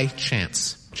part by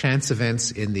chance events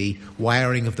in the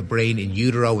wiring of the brain in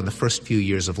utero in the first few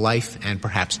years of life, and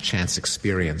perhaps chance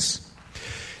experience.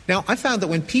 Now, I found that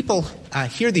when people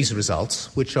hear these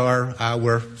results, which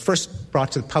were first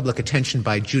brought to public attention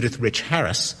by Judith Rich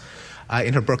Harris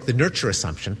in her book, The Nurture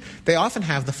Assumption, they often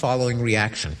have the following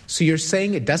reaction. So you're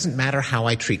saying it doesn't matter how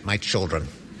I treat my children.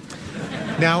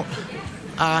 Now,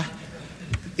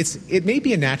 it may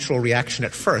be a natural reaction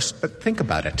at first, but think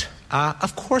about it.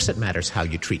 Of course it matters how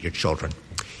you treat your children.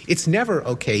 It's never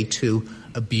okay to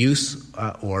abuse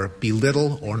or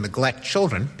belittle or neglect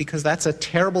children, because that's a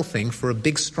terrible thing for a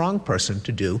big, strong person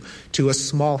to do to a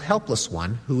small, helpless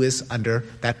one who is under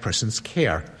that person's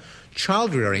care.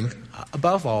 Child rearing,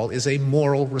 above all, is a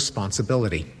moral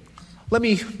responsibility. Let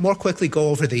me more quickly go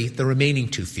over the remaining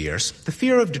two fears. The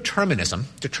fear of determinism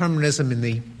in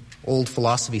the old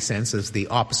philosophy sense is the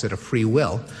opposite of free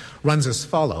will, runs as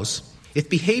follows. If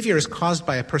behavior is caused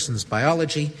by a person's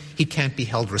biology, he can't be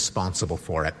held responsible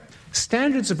for it.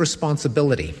 Standards of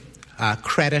responsibility,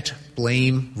 credit,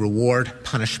 blame, reward,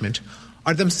 punishment,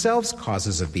 are themselves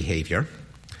causes of behavior.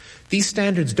 These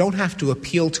standards don't have to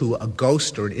appeal to a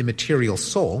ghost or an immaterial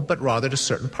soul, but rather to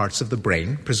certain parts of the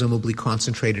brain, presumably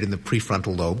concentrated in the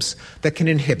prefrontal lobes, that can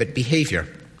inhibit behavior.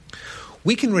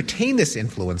 We can retain this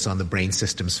influence on the brain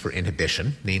systems for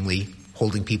inhibition, namely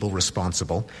holding people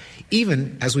responsible,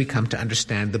 even as we come to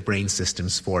understand the brain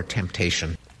systems for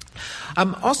temptation.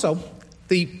 Also,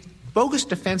 the bogus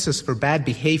defenses for bad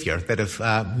behavior that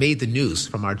have made the news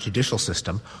from our judicial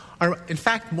system are, in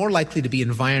fact, more likely to be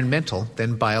environmental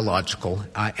than biological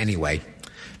anyway.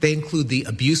 They include the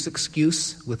abuse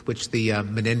excuse with which the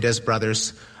Menendez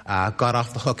brothers got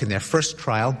off the hook in their first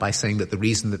trial by saying that the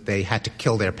reason that they had to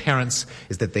kill their parents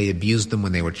is that they abused them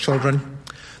when they were children.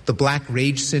 The black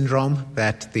rage syndrome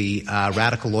that the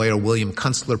radical lawyer William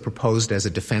Kunstler proposed as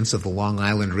a defense of the Long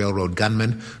Island Railroad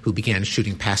gunman who began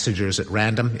shooting passengers at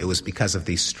random. It was because of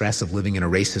the stress of living in a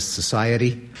racist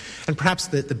society. And perhaps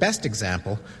the best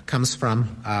example comes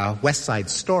from West Side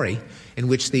Story, in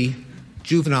which the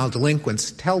juvenile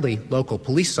delinquents tell the local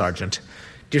police sergeant,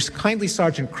 "Dear kindly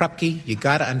Sergeant Krupke, you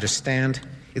gotta understand,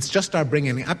 it's just our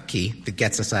bringing up key that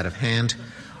gets us out of hand.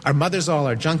 Our mothers all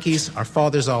are junkies, our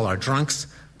fathers all are drunks.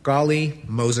 Golly,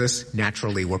 Moses,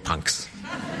 naturally we're punks."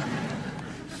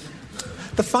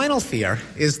 The final fear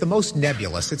is the most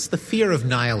nebulous. It's the fear of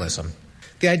nihilism,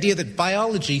 the idea that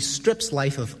biology strips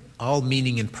life of all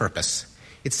meaning and purpose.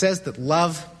 It says that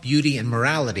love, beauty, and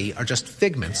morality are just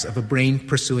figments of a brain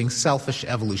pursuing selfish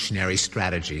evolutionary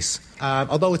strategies.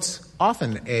 Although it's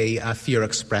often a fear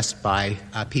expressed by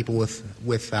people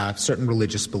with certain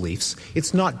religious beliefs,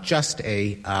 it's not just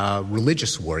a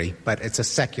religious worry, but it's a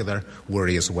secular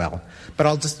worry as well. But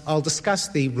I'll discuss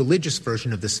the religious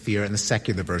version of this fear and the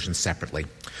secular version separately.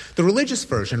 The religious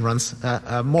version runs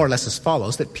more or less as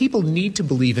follows, that people need to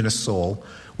believe in a soul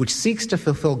which seeks to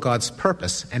fulfill God's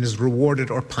purpose and is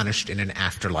rewarded or punished in an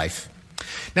afterlife.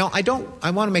 Now, I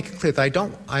want to make it clear that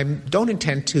I don't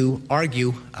intend to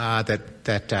argue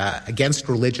that against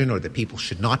religion, or that people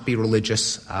should not be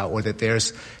religious, or that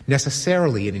there's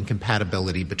necessarily an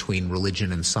incompatibility between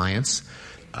religion and science.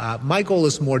 My goal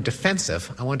is more defensive.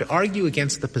 I want to argue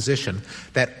against the position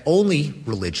that only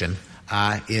religion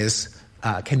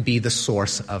can be the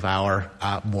source of our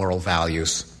moral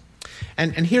values.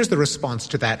 And here's the response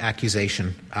to that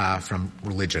accusation from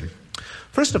religion.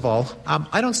 First of all,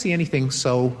 I don't see anything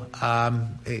so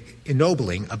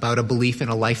ennobling about a belief in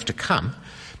a life to come,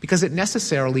 because it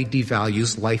necessarily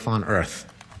devalues life on earth.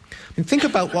 And think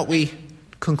about what we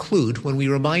conclude when we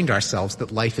remind ourselves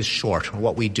that life is short, or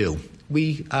what we do.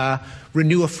 We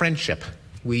renew a friendship.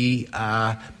 We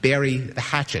bury the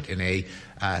hatchet in a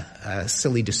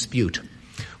silly dispute.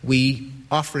 We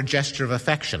offer a gesture of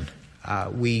affection.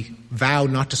 We vow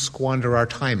not to squander our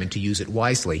time and to use it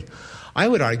wisely. I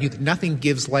would argue that nothing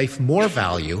gives life more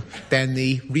value than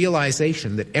the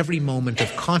realization that every moment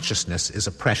of consciousness is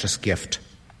a precious gift.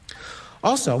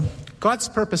 Also, God's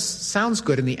purpose sounds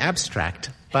good in the abstract,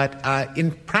 but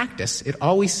in practice, it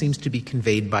always seems to be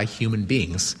conveyed by human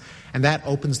beings, and that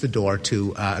opens the door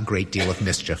to a great deal of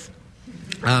mischief.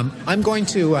 I'm going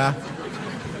to...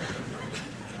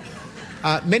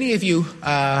 many of you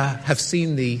have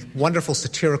seen the wonderful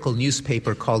satirical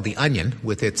newspaper called The Onion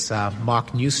with its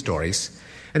mock news stories.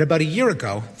 And about a year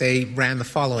ago, they ran the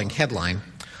following headline: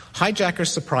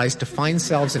 "Hijackers surprised to find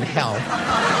themselves in hell."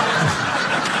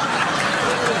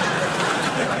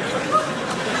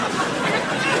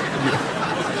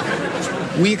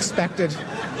 We expected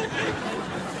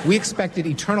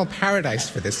eternal paradise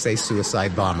for this, say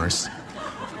suicide bombers.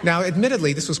 Now,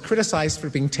 admittedly, this was criticized for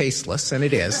being tasteless, and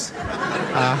it is.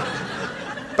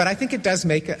 But I think it does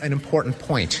make an important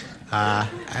point,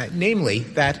 namely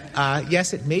that,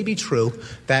 yes, it may be true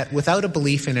that without a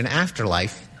belief in an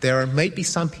afterlife, there might be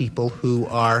some people who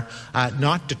are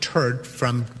not deterred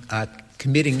from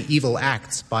committing evil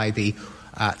acts by the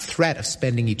threat of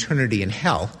spending eternity in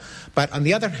hell. But on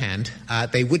the other hand,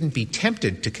 they wouldn't be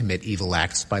tempted to commit evil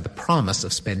acts by the promise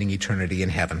of spending eternity in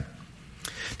heaven.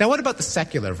 Now, what about the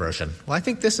secular version? Well, I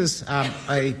think this is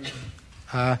a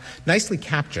nicely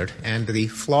captured, and the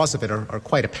flaws of it are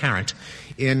quite apparent,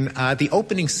 in the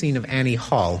opening scene of Annie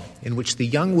Hall, in which the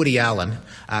young Woody Allen,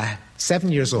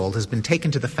 7 years old, has been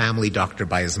taken to the family doctor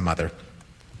by his mother.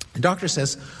 The doctor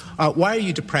says, "Why are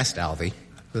you depressed, Alvy?"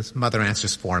 His mother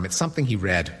answers for him, "It's something he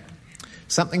read."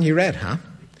 "Something he read, huh?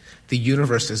 The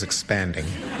universe is expanding."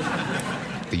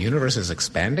 "The universe is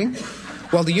expanding?"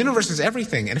 "Well, the universe is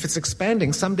everything, and if it's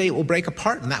expanding, someday it will break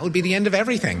apart, and that would be the end of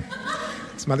everything."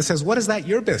 His mother says, "What is that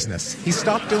your business?" He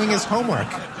stopped doing his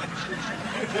homework.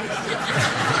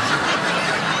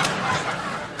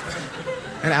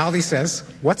 And Alvy says,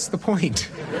 "What's the point?"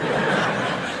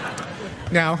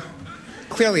 Now,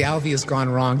 clearly Alvy has gone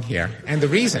wrong here, and the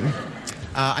reason,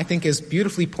 I think, is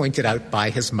beautifully pointed out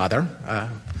by his mother,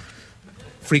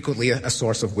 frequently a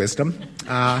source of wisdom,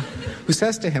 who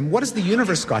says to him, "What has the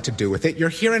universe got to do with it? You're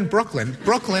here in Brooklyn.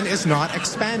 Brooklyn is not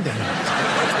expanding."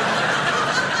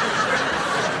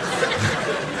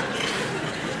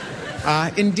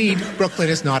 Indeed, Brooklyn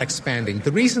is not expanding.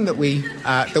 The reason that we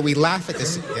laugh at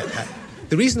this,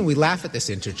 the reason we laugh at this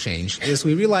interchange is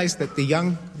we realize that the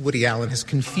young Woody Allen has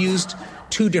confused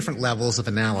two different levels of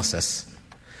analysis.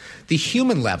 The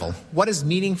human level, what is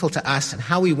meaningful to us and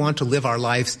how we want to live our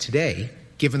lives today,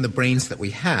 given the brains that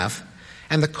we have,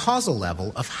 and the causal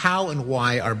level of how and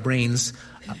why our brains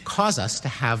cause us to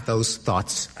have those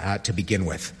thoughts to begin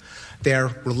with. They're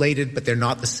related, but they're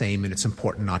not the same, and it's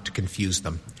important not to confuse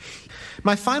them.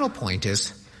 My final point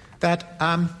is that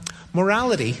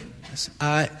morality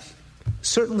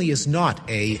certainly is not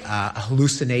a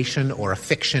hallucination or a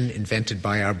fiction invented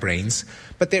by our brains,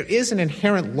 but there is an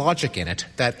inherent logic in it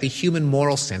that the human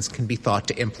moral sense can be thought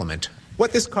to implement.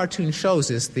 What this cartoon shows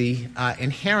is the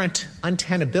inherent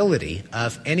untenability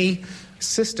of any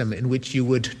system in which you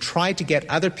would try to get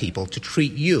other people to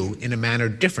treat you in a manner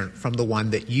different from the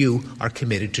one that you are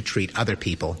committed to treat other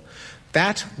people.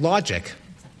 That logic,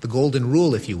 the golden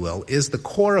rule, if you will, is the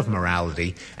core of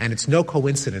morality, and it's no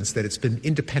coincidence that it's been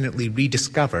independently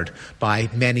rediscovered by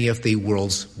many of the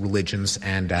world's religions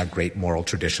and great moral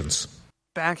traditions.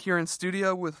 Back here in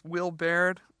studio with Will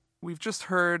Baird, we've just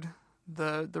heard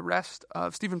the rest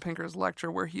of Steven Pinker's lecture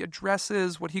where he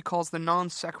addresses what he calls the non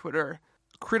sequitur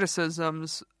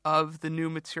criticisms of the new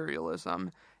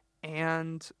materialism,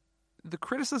 and the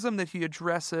criticism that he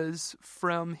addresses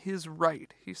from his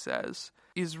right, he says,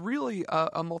 is really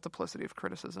a multiplicity of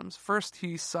criticisms. First,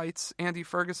 he cites Andy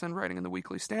Ferguson, writing in the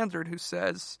Weekly Standard, who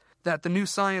says that the new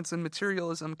science and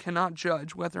materialism cannot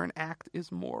judge whether an act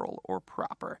is moral or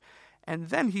proper. And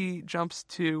then he jumps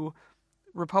to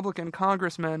Republican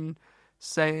congressmen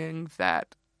saying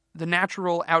that the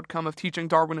natural outcome of teaching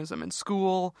Darwinism in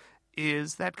school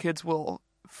is that kids will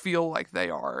feel like they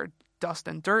are dust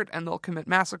and dirt and they'll commit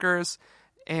massacres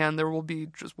and there will be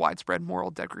just widespread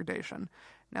moral degradation.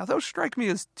 Now, those strike me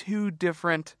as two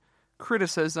different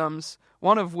criticisms,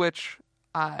 one of which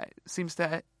seems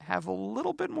to have a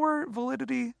little bit more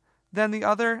validity than the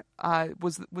other.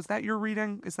 Was that your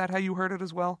reading? Is that how you heard it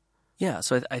as well? Yeah,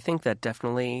 so I think that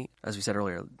definitely, as we said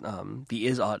earlier, the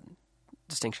is-ought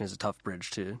distinction is a tough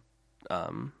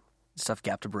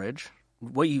gap to bridge.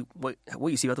 What you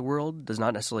see about the world does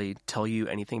not necessarily tell you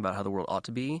anything about how the world ought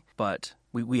to be, but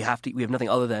we have nothing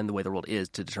other than the way the world is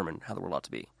to determine how the world ought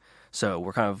to be. So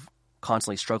we're kind of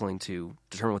constantly struggling to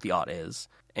determine what the ought is,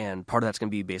 and part of that's going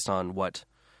to be based on what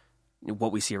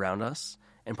we see around us,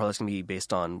 and part of that's going to be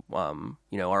based on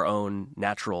our own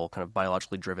natural kind of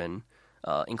biologically driven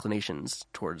inclinations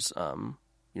towards our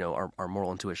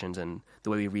moral intuitions and the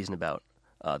way we reason about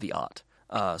the ought.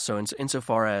 So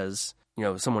insofar as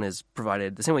someone is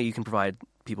provided the same way you can provide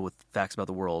people with facts about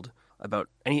the world, about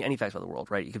any facts about the world,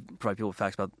 right? You could provide people with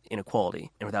facts about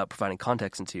inequality, and without providing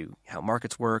context into how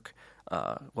markets work,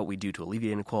 what we do to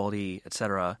alleviate inequality,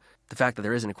 etc. The fact that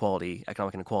there is inequality,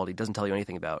 economic inequality, doesn't tell you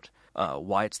anything about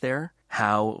why it's there,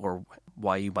 how or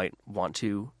why you might want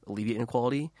to alleviate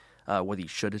inequality, whether you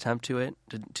should attempt to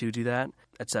do that,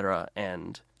 etc.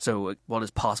 And so, while it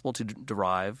is possible to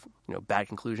derive bad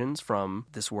conclusions from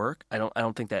this work, I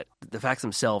don't think that the facts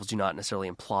themselves do not necessarily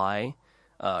imply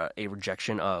a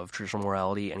rejection of traditional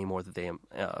morality any more than they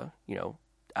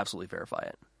absolutely verify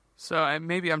it. So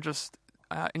maybe I'm just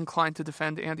inclined to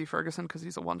defend Andy Ferguson because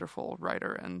he's a wonderful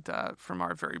writer, and from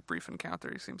our very brief encounter,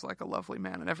 he seems like a lovely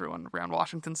man, and everyone around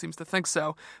Washington seems to think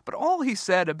so. But all he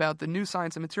said about the new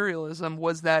science and materialism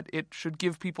was that it should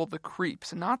give people the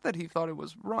creeps, not that he thought it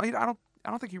was wrong. I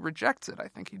don't think he rejects it. I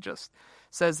think he just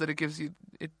says that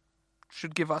it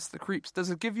should give us the creeps. Does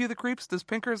it give you the creeps? Does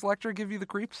Pinker's lecture give you the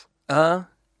creeps?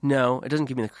 No, it doesn't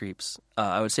give me the creeps.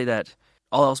 I would say that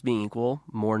all else being equal,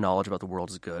 more knowledge about the world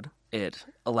is good. It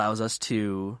allows us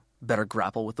to better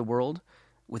grapple with the world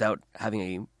without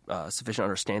having a sufficient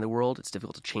understanding of the world, it's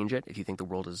difficult to change it if you think the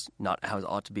world is not how it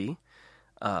ought to be.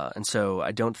 And so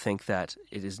I don't think that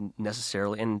it is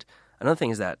necessarily – and another thing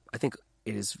is that I think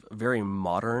it is very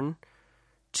modern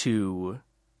to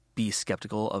be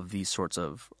skeptical of these sorts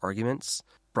of arguments.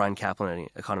 Brian Kaplan, an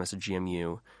economist at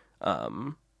GMU,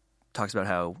 talks about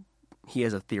how he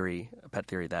has a pet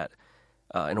theory, that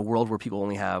in a world where people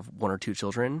only have one or two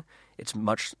children, it's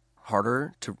much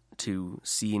harder to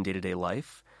see in day-to-day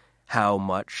life how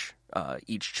much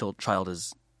each child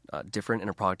is different and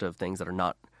a product of things that are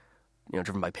not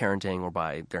driven by parenting or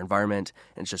by their environment,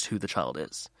 and it's just who the child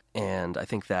is. And I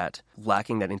think that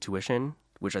lacking that intuition,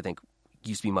 which I think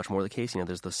used to be much more the case,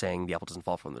 there's the saying, the apple doesn't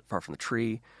fall far from the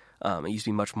tree. It used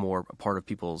to be much more a part of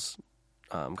people's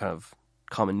kind of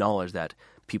common knowledge that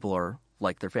people are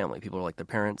like their family. People are like their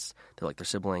parents. They're like their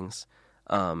siblings.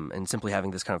 And simply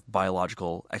having this kind of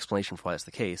biological explanation for why that's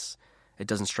the case, it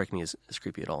doesn't strike me as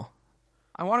creepy at all.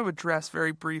 I want to address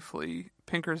very briefly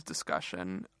Pinker's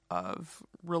discussion of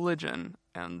religion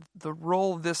and the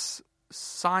role this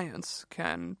science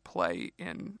can play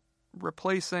in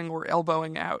replacing or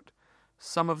elbowing out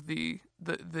some of the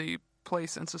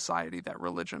place in society that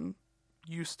religion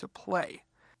used to play.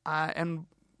 And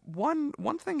one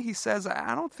thing he says,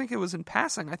 I don't think it was in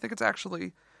passing, I think it's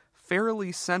actually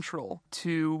fairly central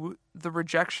to the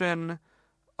rejection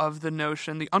of the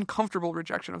notion, the uncomfortable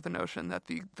rejection of the notion that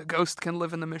the ghost can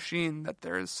live in the machine, that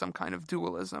there is some kind of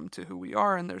dualism to who we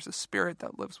are, and there's a spirit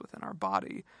that lives within our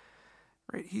body.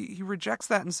 Right? He rejects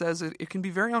that and says it can be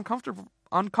very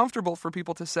uncomfortable for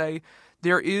people to say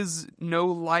there is no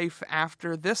life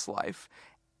after this life.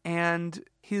 And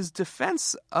his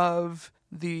defense of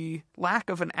the lack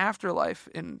of an afterlife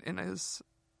in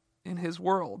his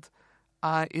world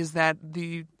is that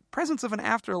the presence of an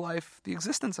afterlife, the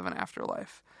existence of an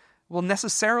afterlife, will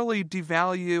necessarily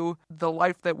devalue the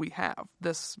life that we have,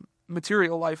 this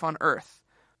material life on Earth.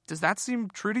 Does that seem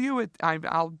true to you?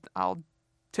 I'll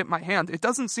tip my hand. It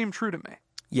doesn't seem true to me.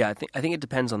 Yeah, I think it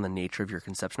depends on the nature of your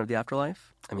conception of the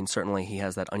afterlife. I mean, certainly he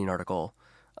has that Onion article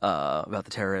about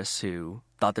the terrorists who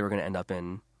thought they were going to end up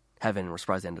in heaven and were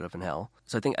surprised they ended up in hell.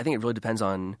 So I think it really depends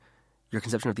on your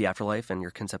conception of the afterlife and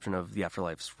your conception of the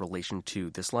afterlife's relation to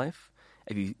this life.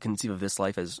 If you conceive of this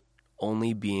life as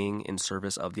only being in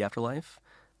service of the afterlife,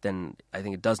 then I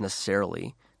think it does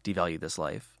necessarily devalue this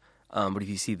life. But if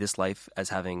you see this life as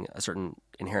having a certain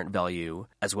inherent value,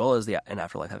 as well as an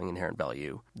afterlife having inherent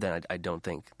value, then I don't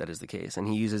think that is the case. And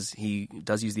he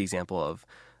does use the example of,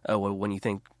 when you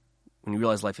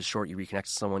realize life is short, you reconnect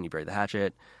to someone, you bury the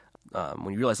hatchet.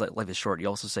 When you realize life is short, you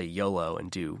also say YOLO and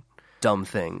do dumb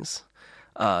things.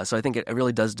 So I think it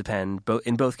really does depend,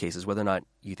 in both cases, whether or not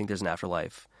you think there's an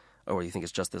afterlife or whether you think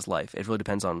it's just this life. It really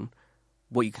depends on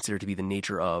what you consider to be the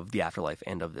nature of the afterlife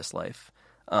and of this life.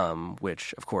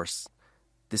 Which, of course,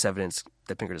 this evidence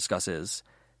that Pinker discusses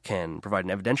can provide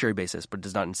an evidentiary basis, but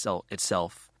does not in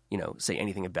itself, say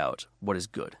anything about what is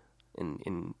good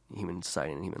in human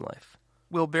society and human life.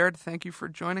 Will Baird, thank you for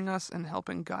joining us and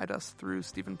helping guide us through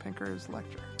Steven Pinker's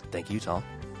lecture. Thank you, Tal.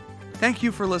 Thank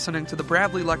you for listening to the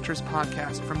Bradley Lectures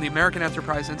podcast from the American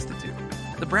Enterprise Institute.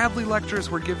 The Bradley Lectures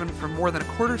were given for more than a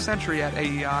quarter century at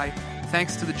AEI,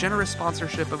 thanks to the generous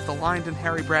sponsorship of the Lined and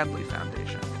Harry Bradley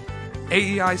Foundation.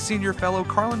 AEI Senior Fellow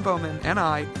Carlin Bowman and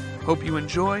I hope you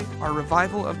enjoy our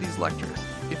revival of these lectures.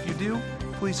 If you do,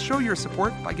 please show your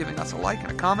support by giving us a like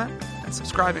and a comment and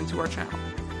subscribing to our channel.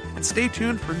 And stay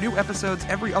tuned for new episodes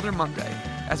every other Monday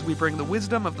as we bring the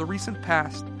wisdom of the recent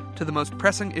past to the most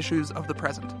pressing issues of the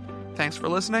present. Thanks for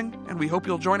listening, and we hope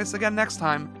you'll join us again next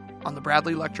time on the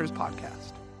Bradley Lectures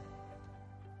podcast.